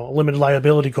limited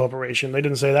liability corporation. They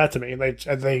didn't say that to me.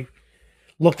 They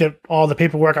looked at all the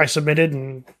paperwork I submitted,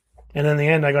 and in the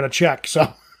end, I got a check.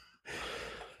 So,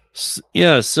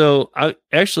 yeah. So,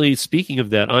 actually, speaking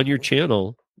of that, on your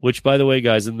channel, which, by the way,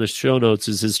 guys, in the show notes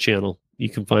is his channel. You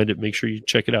can find it. Make sure you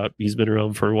check it out. He's been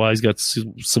around for a while. He's got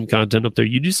some content up there.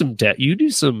 You do some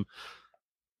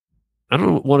I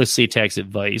don't want to say tax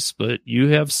advice, but you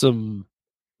have some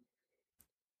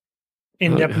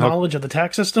in-depth knowledge of the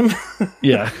tax system.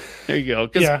 Yeah, there you go.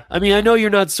 Yeah. I mean, I know you're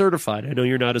not certified. I know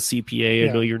you're not a CPA.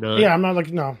 I know you're not. Yeah, I'm not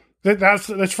like, no.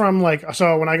 That's from like,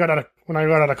 so when I got out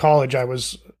of college, I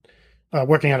was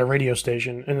working at a radio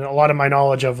station, and a lot of my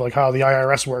knowledge of like how the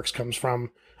IRS works comes from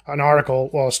a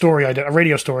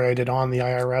radio story I did on the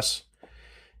IRS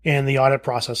and the audit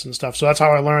process and stuff. So that's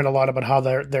how I learned a lot about how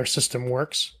their system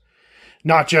works.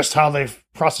 Not just how they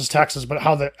process taxes, but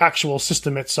how the actual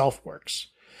system itself works.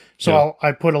 So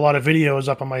I put a lot of videos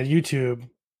up on my YouTube,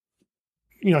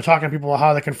 you know, talking to people about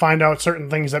how they can find out certain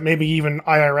things that maybe even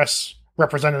IRS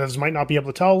representatives might not be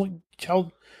able to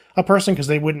tell a person because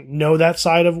they wouldn't know that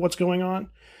side of what's going on.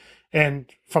 And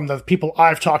from the people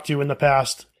I've talked to in the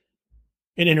past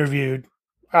and interviewed,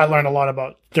 I learned a lot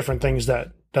about different things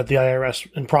that the IRS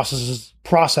and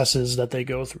processes that they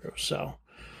go through. So,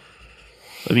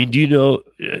 I mean, do you know,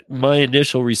 my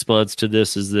initial response to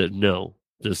this is that no,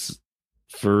 this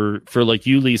for like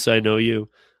you, Lisa, I know you.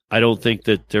 I don't think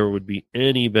that there would be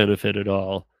any benefit at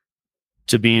all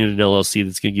to being in an LLC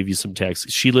that's going to give you some tax.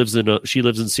 She lives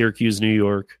in Syracuse, New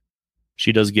York.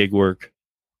 She does gig work.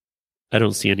 I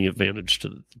don't see any advantage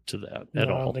to that at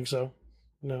all. I don't think so.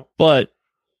 No. But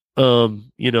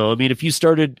you know, I mean, if you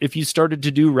started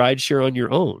to do rideshare on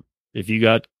your own, if you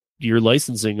got your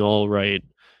licensing all right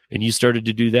and you started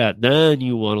to do that, then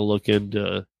you want to look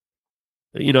into,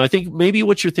 you know, I think maybe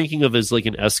what you're thinking of is like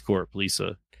an S corp,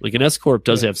 Lisa. Like an S corp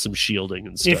does have some shielding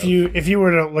and stuff. If you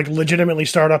were to like legitimately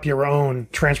start up your own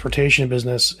transportation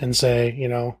business and say, you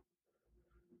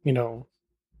know,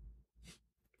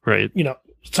 right, you know,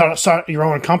 start your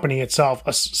own company itself,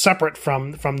 separate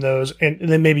from those, and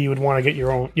then maybe you would want to get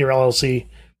your LLC,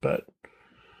 but.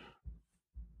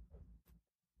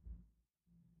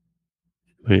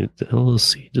 Wait, the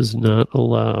LLC does not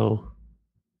allow.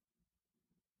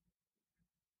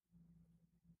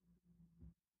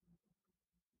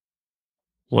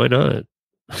 Why not?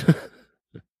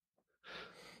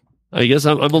 I guess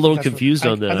I'm a little That's confused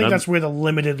on that. I think that's where the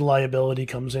limited liability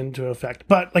comes into effect.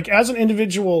 But like as an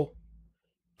individual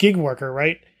gig worker,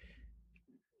 right?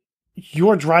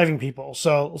 You're driving people.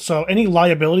 So any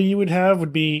liability you would have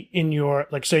would be in your,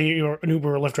 like, say you're an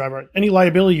Uber or Lyft driver. Any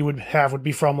liability you would have would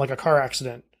be from like a car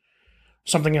accident,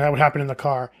 something that would happen in the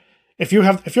car. If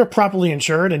you're properly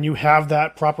insured and you have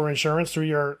that proper insurance through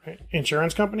your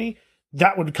insurance company,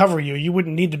 that would cover you. You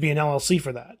wouldn't need to be an LLC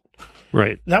for that.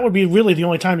 Right. That would be really the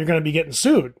only time you're going to be getting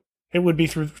sued. It would be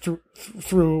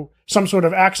through some sort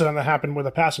of accident that happened with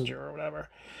a passenger or whatever.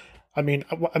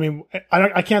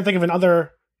 I can't think of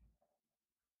another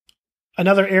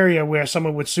area where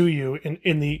someone would sue you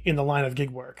in the line of gig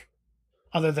work,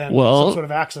 other than some sort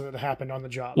of accident that happened on the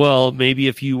job. Well, maybe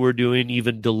if you were doing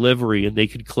even delivery and they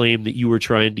could claim that you were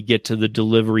trying to get to the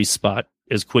delivery spot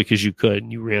as quick as you could and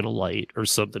you ran a light or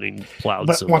something and plowed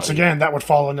But somebody. once again, that would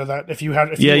fall into that. If you were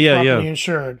properly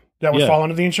insured, that would fall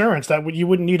into the insurance. You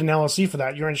wouldn't need an LLC for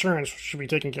that. Your insurance should be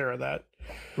taking care of that.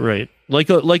 Right. Like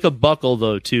a buckle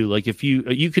though too. Like if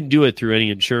you can do it through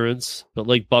any insurance, but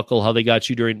like buckle, how they got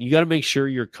you you got to make sure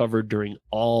you're covered during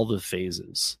all the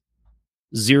phases.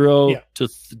 0 to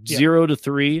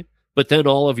 3, but then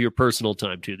all of your personal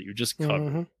time too, that you're just covered.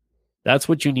 Mm-hmm. That's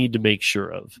what you need to make sure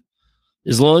of.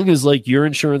 As long as like your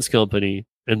insurance company,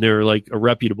 and they're like a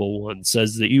reputable one,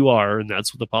 says that you are, and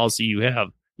that's what the policy you have,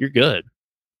 you're good.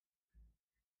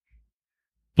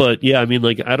 But yeah, I mean,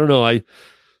 like, I don't know. I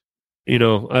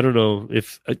don't know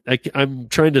if I'm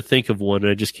trying to think of one,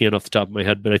 and I just can't off the top of my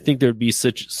head, but I think there'd be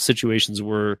such situations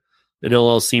where an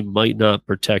LLC might not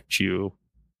protect you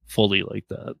fully like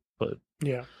that. But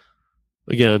yeah,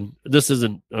 again,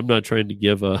 I'm not trying to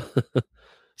give a,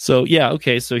 so yeah.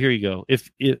 Okay. So here you go.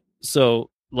 So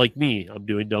like me, I'm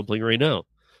doing dumpling right now.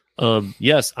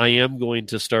 Yes, I am going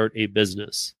to start a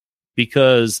business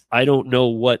because I don't know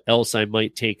what else I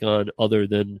might take on other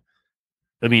than,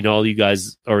 I mean, all you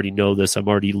guys already know this. I'm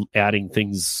already adding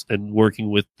things and working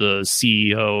with the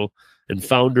CEO and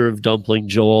founder of Dumpling,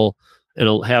 Joel,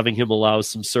 and having him allow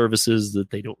some services that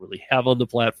they don't really have on the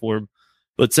platform.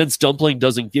 But since Dumpling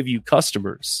doesn't give you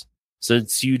customers,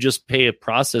 since you just pay a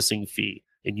processing fee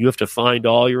and you have to find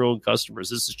all your own customers,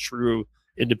 this is true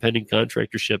independent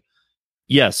contractorship.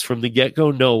 Yes, from the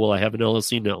get-go, no. Will I have an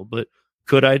LLC? No. But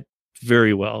could I?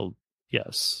 Very well,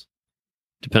 yes.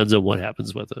 Depends on what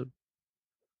happens with it.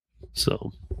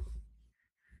 So,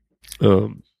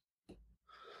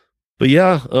 but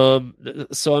yeah,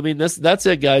 so I mean, that's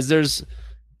it, guys. There's,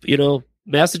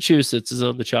 Massachusetts is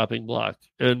on the chopping block,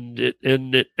 and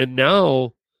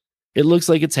now it looks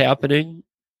like it's happening,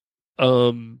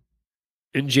 in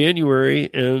January,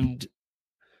 and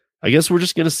I guess we're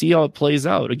just going to see how it plays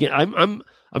out. Again, I'm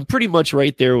pretty much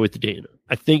right there with Dana.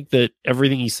 I think that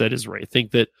everything he said is right. I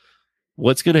think that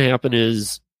what's going to happen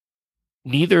is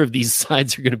neither of these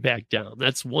sides are going to back down.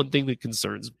 That's one thing that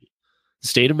concerns me. The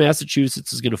state of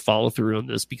Massachusetts is going to follow through on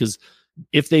this, because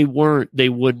if they weren't, they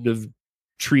wouldn't have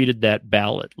treated that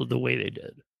ballot the way they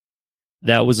did.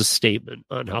 That was a statement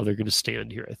on how they're going to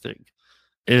stand here, I think.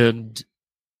 And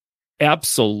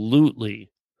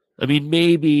absolutely, I mean,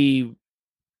 maybe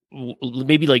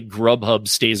like Grubhub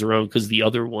stays around because the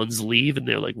other ones leave and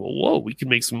they're like, well, whoa, we can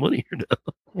make some money here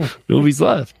now. Nobody's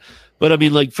left. But I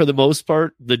mean, like, for the most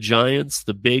part, the giants,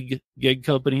 the big gig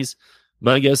companies,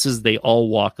 my guess is they all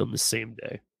walk on the same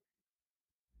day.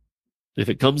 If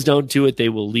it comes down to it, they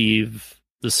will leave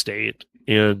the state,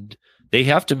 and they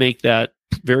have to make that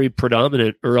very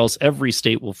predominant, or else every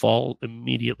state will fall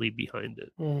immediately behind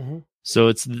it. Mm-hmm.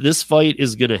 So this fight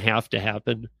is going to have to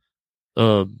happen.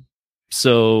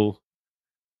 So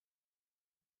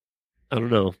I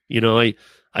don't know.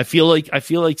 I feel like I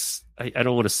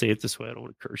don't want to say it this way. I don't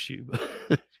want to curse you, but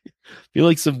I feel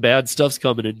like some bad stuff's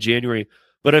coming in January.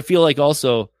 But I feel like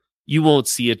also you won't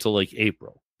see it till like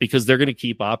April, because they're going to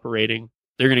keep operating.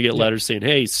 They're going to get letters saying,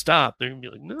 "Hey, stop." They're going to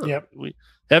be like, "No,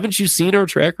 haven't you seen our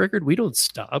track record? We don't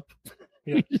stop.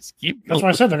 We just keep going." That's what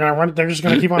I said. They're just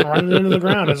going to keep on running into the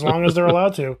ground as long as they're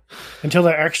allowed to, until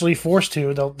they're actually forced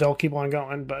to. They'll keep on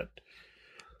going.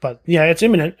 But yeah, it's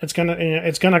imminent. It's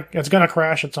gonna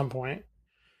crash at some point.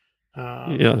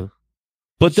 Yeah.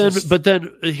 But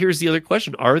then here's the other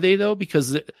question: are they, though?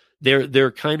 Because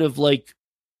they're kind of like,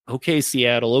 okay,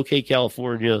 Seattle, okay,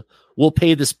 California, we'll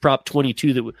pay this Prop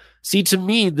 22. See, to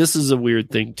me, this is a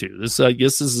weird thing too. I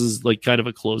guess this is like kind of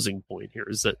a closing point here.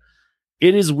 Is that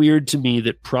it is weird to me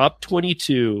that Prop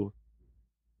 22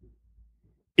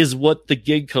 is what the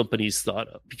gig companies thought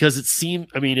of, because it seemed.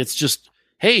 I mean, it's just,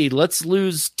 hey, let's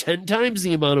lose 10 times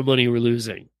the amount of money we're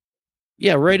losing.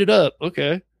 Yeah, write it up.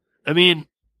 Okay. I mean,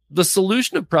 the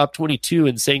solution of Prop 22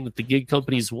 and saying that the gig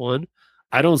companies won,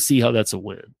 I don't see how that's a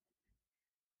win.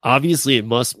 Obviously, it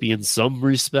must be in some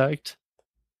respect,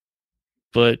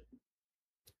 but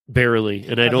barely.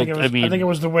 And I think it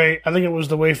was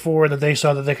the way forward that they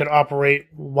saw that they could operate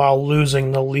while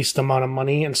losing the least amount of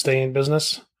money and stay in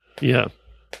business. Yeah.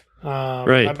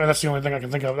 Right. That's the only thing I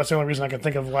can think of. That's the only reason I can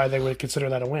think of why they would consider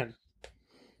that a win.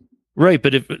 Right.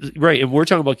 But and we're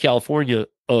talking about California,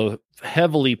 a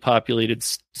heavily populated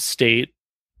state.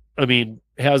 I mean,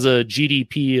 has a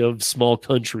GDP of small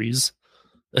countries.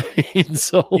 And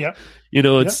so,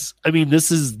 it's, I mean,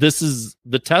 this is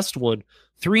the test one.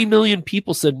 3 million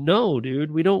people said, no,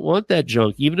 dude, we don't want that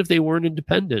junk, even if they weren't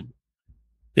independent.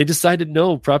 They decided,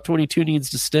 no, Prop 22 needs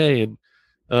to stay. And,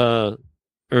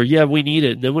 we need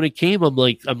it. And then when it came, I'm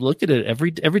looking at it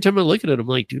every time I look at it, I'm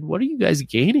like, dude, what are you guys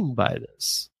gaining by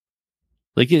this?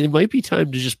 Like, it might be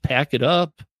time to just pack it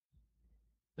up.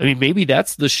 I mean, maybe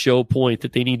that's the show point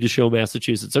that they need to show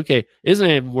Massachusetts. Okay, isn't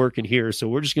even working here, so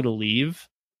we're just going to leave.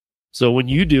 So when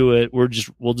you do it,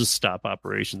 we'll just stop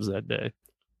operations that day.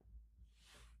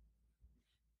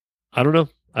 I don't know.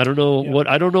 I don't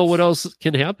know what else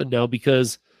can happen now,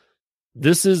 because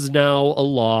this is now a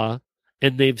law,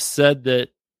 and they've said that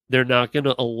they're not going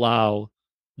to allow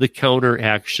the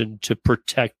counteraction to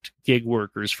protect gig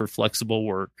workers for flexible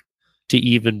work to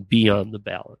even be on the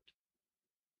ballot.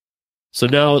 So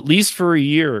now, at least for a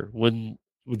year, when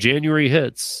January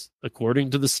hits,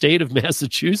 according to the state of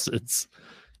Massachusetts,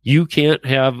 you can't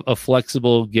have a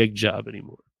flexible gig job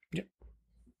anymore. Yeah.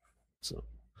 So,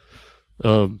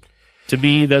 to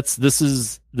me, this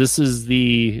is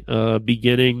the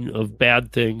beginning of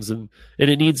bad things, and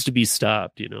it needs to be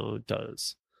stopped. It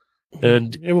does.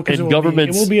 And it will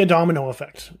be a domino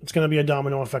effect. It's going to be a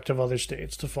domino effect of other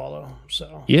states to follow.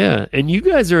 So yeah, and you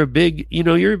guys are a big,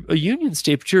 you're a union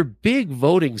state, but you're a big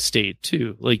voting state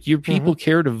too. Like, your people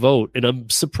care to vote, and I'm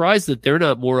surprised that they're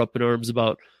not more up in arms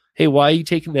about, hey, why are you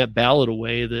taking that ballot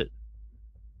away that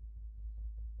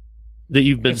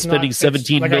you've been spending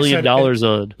 $17 million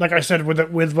on? Like I said,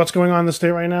 with what's going on in the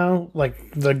state right now,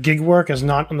 like, the gig work is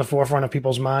not in the forefront of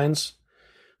people's minds.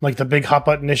 Like, the big hot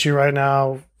button issue right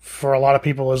now for a lot of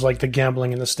people is like the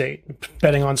gambling in the state,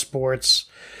 betting on sports,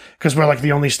 because we're like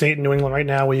the only state in New England right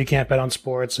now where you can't bet on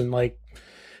sports, and like,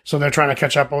 so they're trying to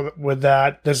catch up with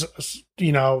that. There's,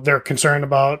 they're concerned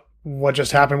about what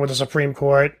just happened with the Supreme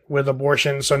Court with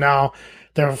abortion, so now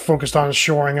they're focused on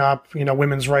shoring up,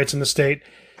 women's rights in the state.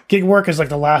 Gig work is like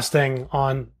the last thing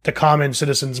on the common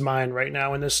citizen's mind right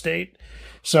now in this state.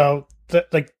 So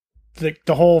the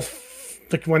whole.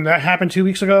 Like, when that happened 2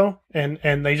 weeks ago,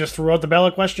 and they just threw out the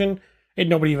ballot question,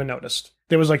 nobody even noticed.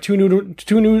 There was like two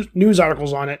news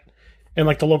articles on it in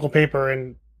like the local paper,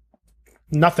 and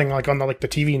nothing like on the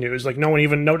TV news. Like, no one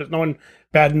even noticed. No one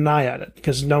batted an eye at it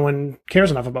because no one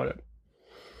cares enough about it.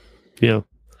 Yeah.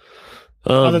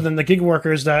 Other than the gig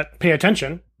workers that pay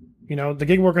attention, the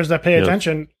gig workers that pay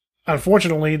attention.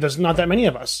 Unfortunately, there's not that many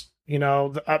of us.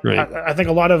 I think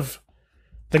a lot of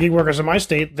the gig workers in my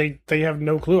state, they have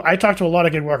no clue. I talk to a lot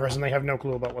of gig workers, and they have no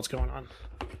clue about what's going on.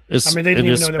 They didn't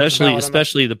even know there was a ballot.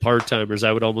 Especially the part-timers.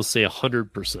 I would almost say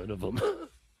 100% of them.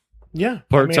 Yeah,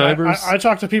 part-timers. I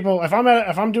talk to people if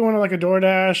I'm doing like a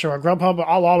DoorDash or a Grubhub.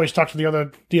 I'll always talk to the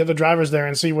other drivers there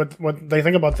and see what they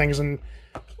think about things. And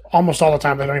almost all the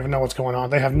time, they don't even know what's going on.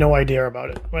 They have no idea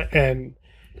about it, and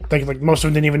most of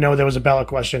them didn't even know there was a ballot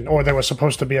question, or there was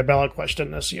supposed to be a ballot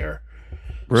question this year.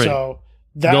 Right. So.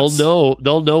 They'll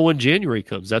know when January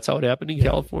comes. That's how it happened in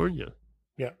California.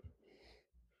 Yeah.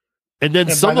 And then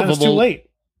some of them it's too late.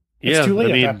 It's too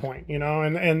late at that point,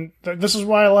 and this is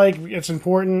why, like, it's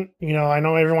important. I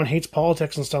know everyone hates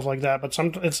politics and stuff like that, but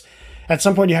at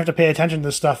some point you have to pay attention to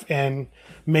this stuff and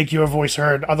make your voice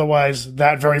heard. Otherwise,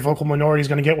 that very vocal minority is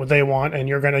going to get what they want, and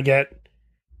you're going to get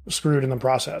screwed in the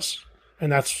process.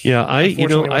 And that's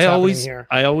I always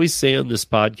say on this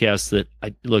podcast that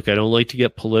I don't like to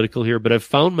get political here, but I've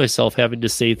found myself having to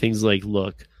say things like,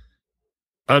 look,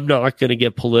 I'm not going to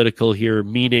get political here,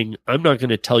 meaning I'm not going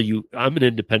to tell you I'm an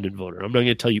independent voter. I'm not going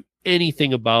to tell you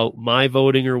anything about my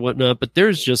voting or whatnot, but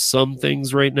there's just some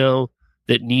things right now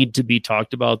that need to be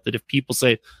talked about that if people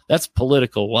say that's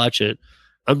political, watch it.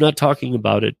 I'm not talking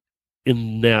about it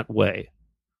in that way.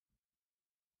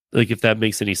 Like, if that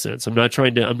makes any sense. I'm not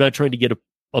trying to get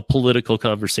a political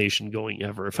conversation going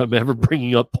ever. If I'm ever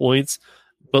bringing up points,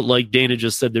 but like Dana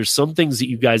just said, there's some things that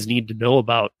you guys need to know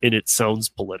about, and it sounds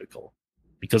political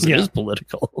because it is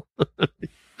political.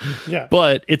 Yeah.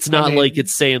 But it's not like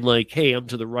it's saying like, hey, I'm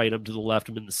to the right, I'm to the left,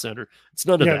 I'm in the center. It's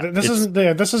none of that. This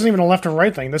isn't even a left or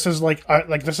right thing. This is this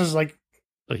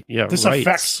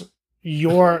affects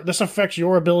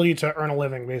your ability to earn a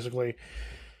living, basically.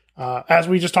 As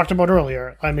we just talked about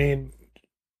earlier, I mean,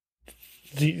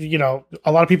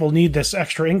 a lot of people need this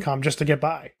extra income just to get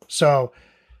by. So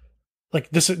like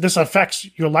this affects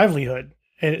your livelihood.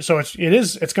 And so it's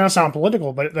going to sound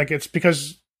political, but like, it's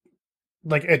because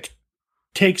like it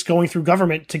takes going through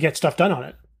government to get stuff done on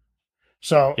it.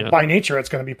 So by nature, it's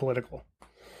going to be political.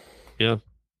 Yeah.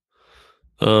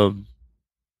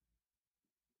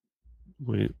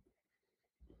 Wait.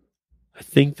 I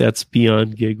think that's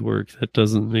beyond gig work. That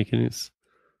doesn't make any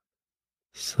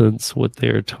sense what they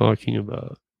are talking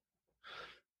about.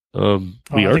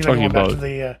 We are talking about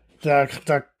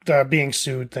the being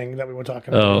sued thing that we were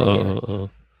talking about.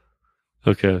 Oh.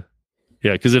 Okay.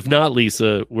 Yeah, because if not,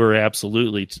 Lisa, we're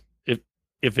absolutely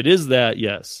if it is that,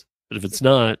 yes. But if it's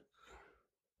not,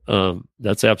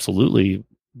 that's absolutely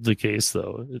the case,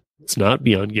 though. It's not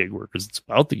beyond gig workers; it's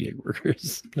about the gig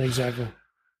workers. Exactly.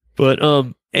 But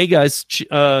hey guys,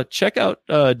 check out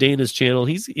Dana's channel.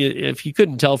 If you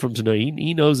couldn't tell from tonight,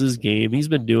 he knows his game. He's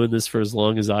been doing this for as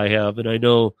long as I have, and I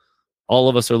know all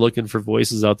of us are looking for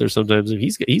voices out there sometimes. And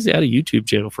he's had a YouTube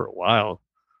channel for a while.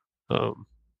 And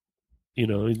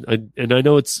I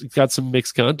know it's got some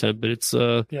mixed content, but it's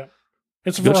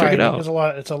it's a go variety. check it out. There's a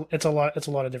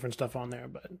lot of different stuff on there,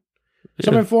 but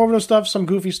some informative stuff, some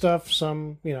goofy stuff,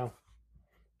 some a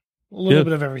little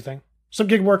bit of everything. Some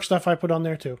gig work stuff I put on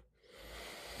there too.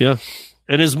 Yeah,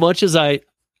 and as much as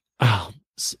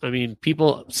some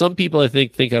people I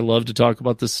think I love to talk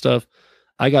about this stuff.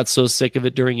 I got so sick of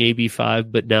it during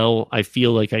AB5, but now I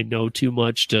feel like I know too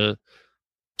much to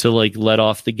like let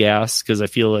off the gas, because I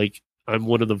feel like I'm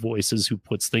one of the voices who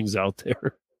puts things out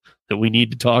there that we need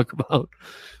to talk about.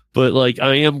 But like,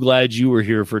 I am glad you were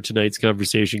here for tonight's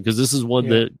conversation, because this is one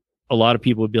that a lot of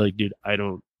people would be like, dude, I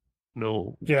don't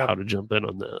know how to jump in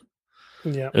on that.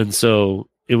 Yeah. And so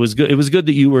it was good. It was good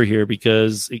that you were here,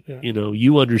 because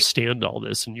you understand all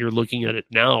this and you're looking at it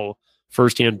now,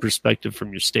 firsthand perspective from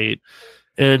your state.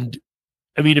 And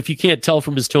I mean, if you can't tell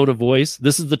from his tone of voice,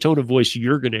 this is the tone of voice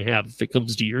you're going to have if it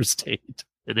comes to your state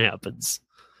and happens.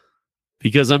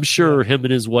 Because I'm sure him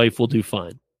and his wife will do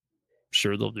fine. I'm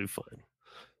sure they'll do fine.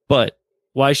 But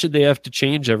why should they have to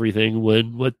change everything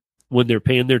when they're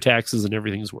paying their taxes and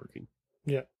everything's working?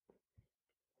 Yeah.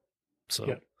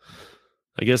 So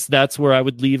I guess that's where I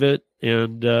would leave it.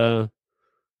 And I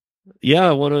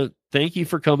want to thank you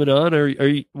for coming on. Are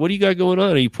you? What do you got going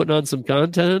on? Are you putting on some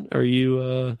content? Are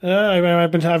you?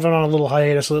 I've been having on a little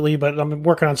hiatus lately, but I'm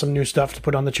working on some new stuff to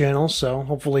put on the channel. So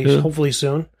hopefully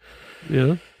soon.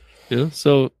 Yeah.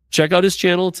 So check out his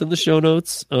channel. It's in the show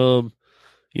notes.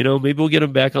 Maybe we'll get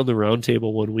him back on the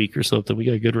roundtable one week or something. We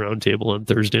got a good roundtable on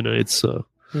Thursday nights. So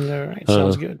all right,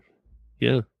 sounds good.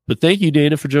 Yeah. But thank you,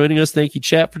 Dana, for joining us. Thank you,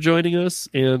 chat, for joining us.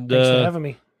 And thanks for having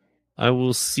me. I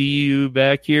will see you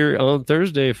back here on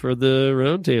Thursday for the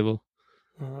roundtable.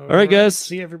 All right, guys.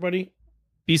 See you, everybody.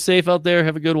 Be safe out there.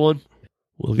 Have a good one.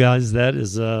 Well, guys, that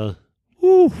is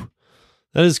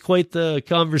quite the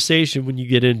conversation when you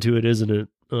get into it, isn't it?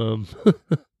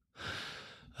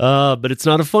 But it's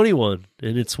not a funny one,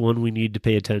 and it's one we need to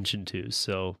pay attention to.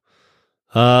 So,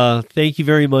 thank you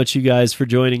very much, you guys, for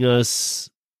joining us.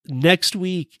 Next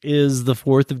week is the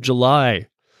 4th of July.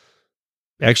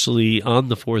 Actually, on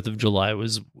the 4th of July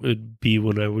would be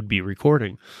when I would be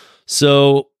recording.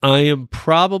 So I am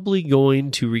probably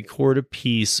going to record a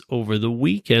piece over the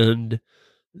weekend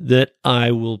that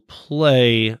I will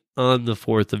play on the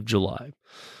 4th of July.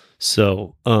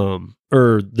 So,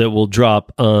 or that will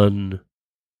drop on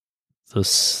the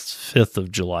 5th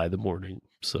of July, the morning.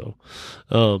 So,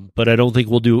 but I don't think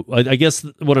we'll do, I guess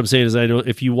what I'm saying is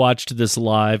if you watched this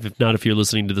live, if not, if you're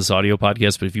listening to this audio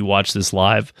podcast, but if you watch this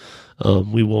live,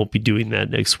 we won't be doing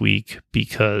that next week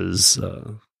because,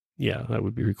 I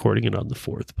would be recording it on the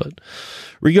 4th, but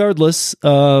regardless,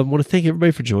 I want to thank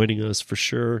everybody for joining us for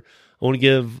sure. I want to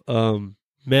give,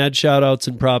 mad shout outs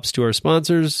and props to our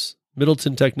sponsors,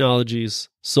 Middleton Technologies,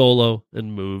 Solo,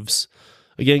 and Moves.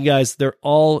 Again, guys, they're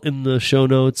all in the show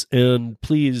notes, and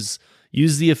please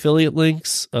use the affiliate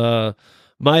links. My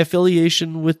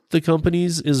affiliation with the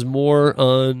companies is more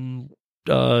on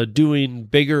doing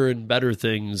bigger and better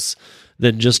things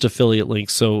than just affiliate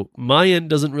links. So my end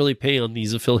doesn't really pay on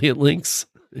these affiliate links.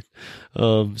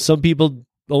 Some people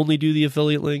only do the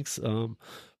affiliate links,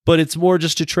 but it's more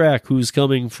just to track who's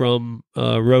coming from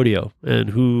Rodeo and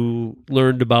who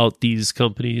learned about these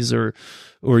companies or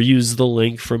use the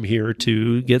link from here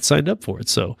to get signed up for it.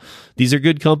 So these are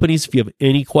good companies. If you have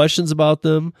any questions about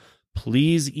them,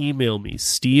 please email me,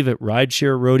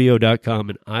 steve@ridesharerodeo.com,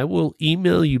 and I will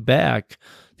email you back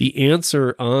the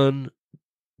answer on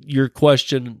your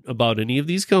question about any of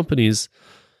these companies.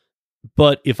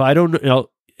 But if I don't know,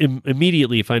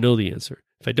 immediately if I know the answer.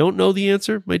 If I don't know the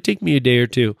answer, it might take me a day or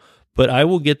two. but I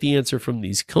will get the answer from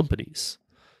these companies.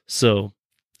 So,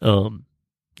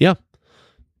 yeah,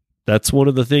 that's one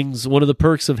of the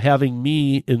perks of having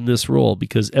me in this role,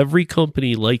 because every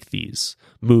company like these,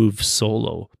 Move,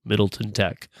 Solo, Middleton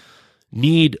Tech,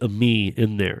 need a me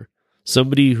in there.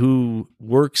 Somebody who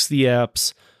works the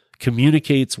apps,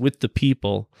 communicates with the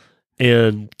people,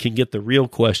 and can get the real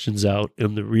questions out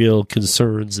and the real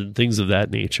concerns and things of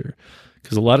that nature.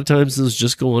 Because a lot of times those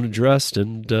just go unaddressed,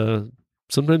 and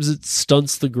sometimes it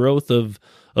stunts the growth of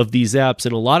these apps.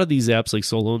 And a lot of these apps like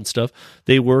Solo and stuff,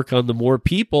 they work on the more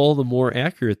people, the more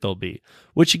accurate they'll be.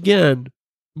 Which again,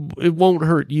 it won't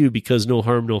hurt you, because no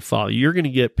harm, no foul. You're going to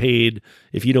get paid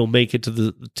if you don't make it to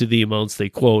the amounts they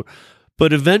quote.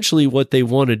 But eventually what they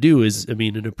want to do is, I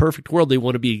mean, in a perfect world, they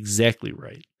want to be exactly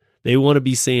right. They want to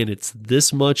be saying it's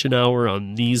this much an hour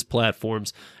on these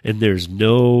platforms, and there's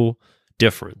no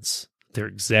difference. They're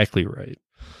exactly right.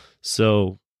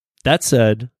 So that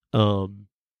said,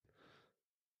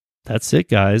 that's it,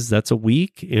 guys. That's a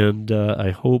week, and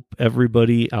I hope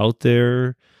everybody out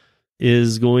there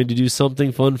is going to do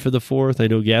something fun for the 4th. I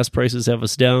know gas prices have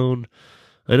us down.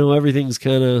 I know everything's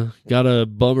kind of got a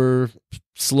bummer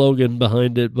slogan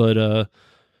behind it, but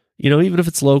even if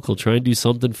it's local, try and do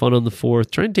something fun on the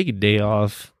 4th. Try and take a day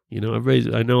off.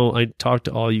 I know I talk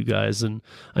to all you guys, and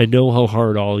I know how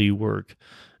hard all you work.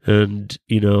 And,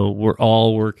 we're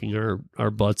all working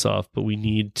our butts off, but we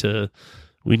need to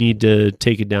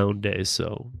take a down day.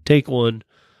 So take one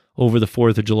over the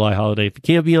 4th of July holiday. If you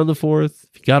can't be on the 4th,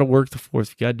 if you got to work the 4th,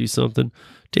 if you got to do something,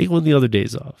 take one of the other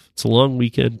days off. It's a long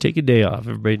weekend. Take a day off.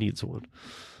 Everybody needs one.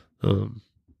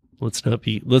 Let's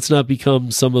not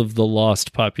become some of the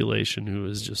lost population who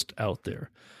is just out there.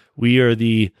 We are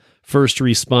the first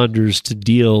responders to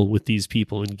deal with these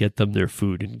people and get them their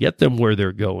food and get them where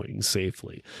they're going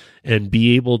safely, and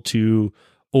be able to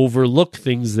overlook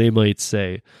things they might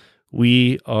say.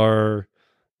 We are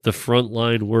the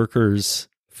frontline workers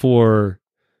for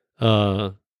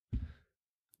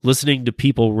listening to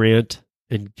people rant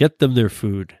and get them their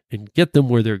food and get them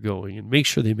where they're going and make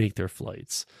sure they make their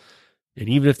flights. And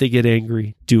even if they get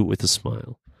angry, do it with a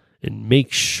smile, and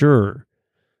make sure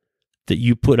that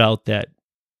you put out that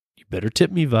 "you better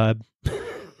tip me" vibe.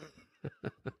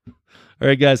 All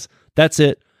right, guys, that's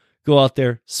it. Go out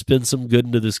there, spin some good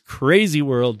into this crazy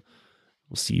world.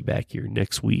 We'll see you back here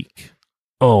next week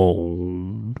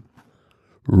on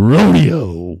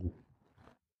Rodeo.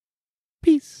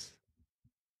 Peace.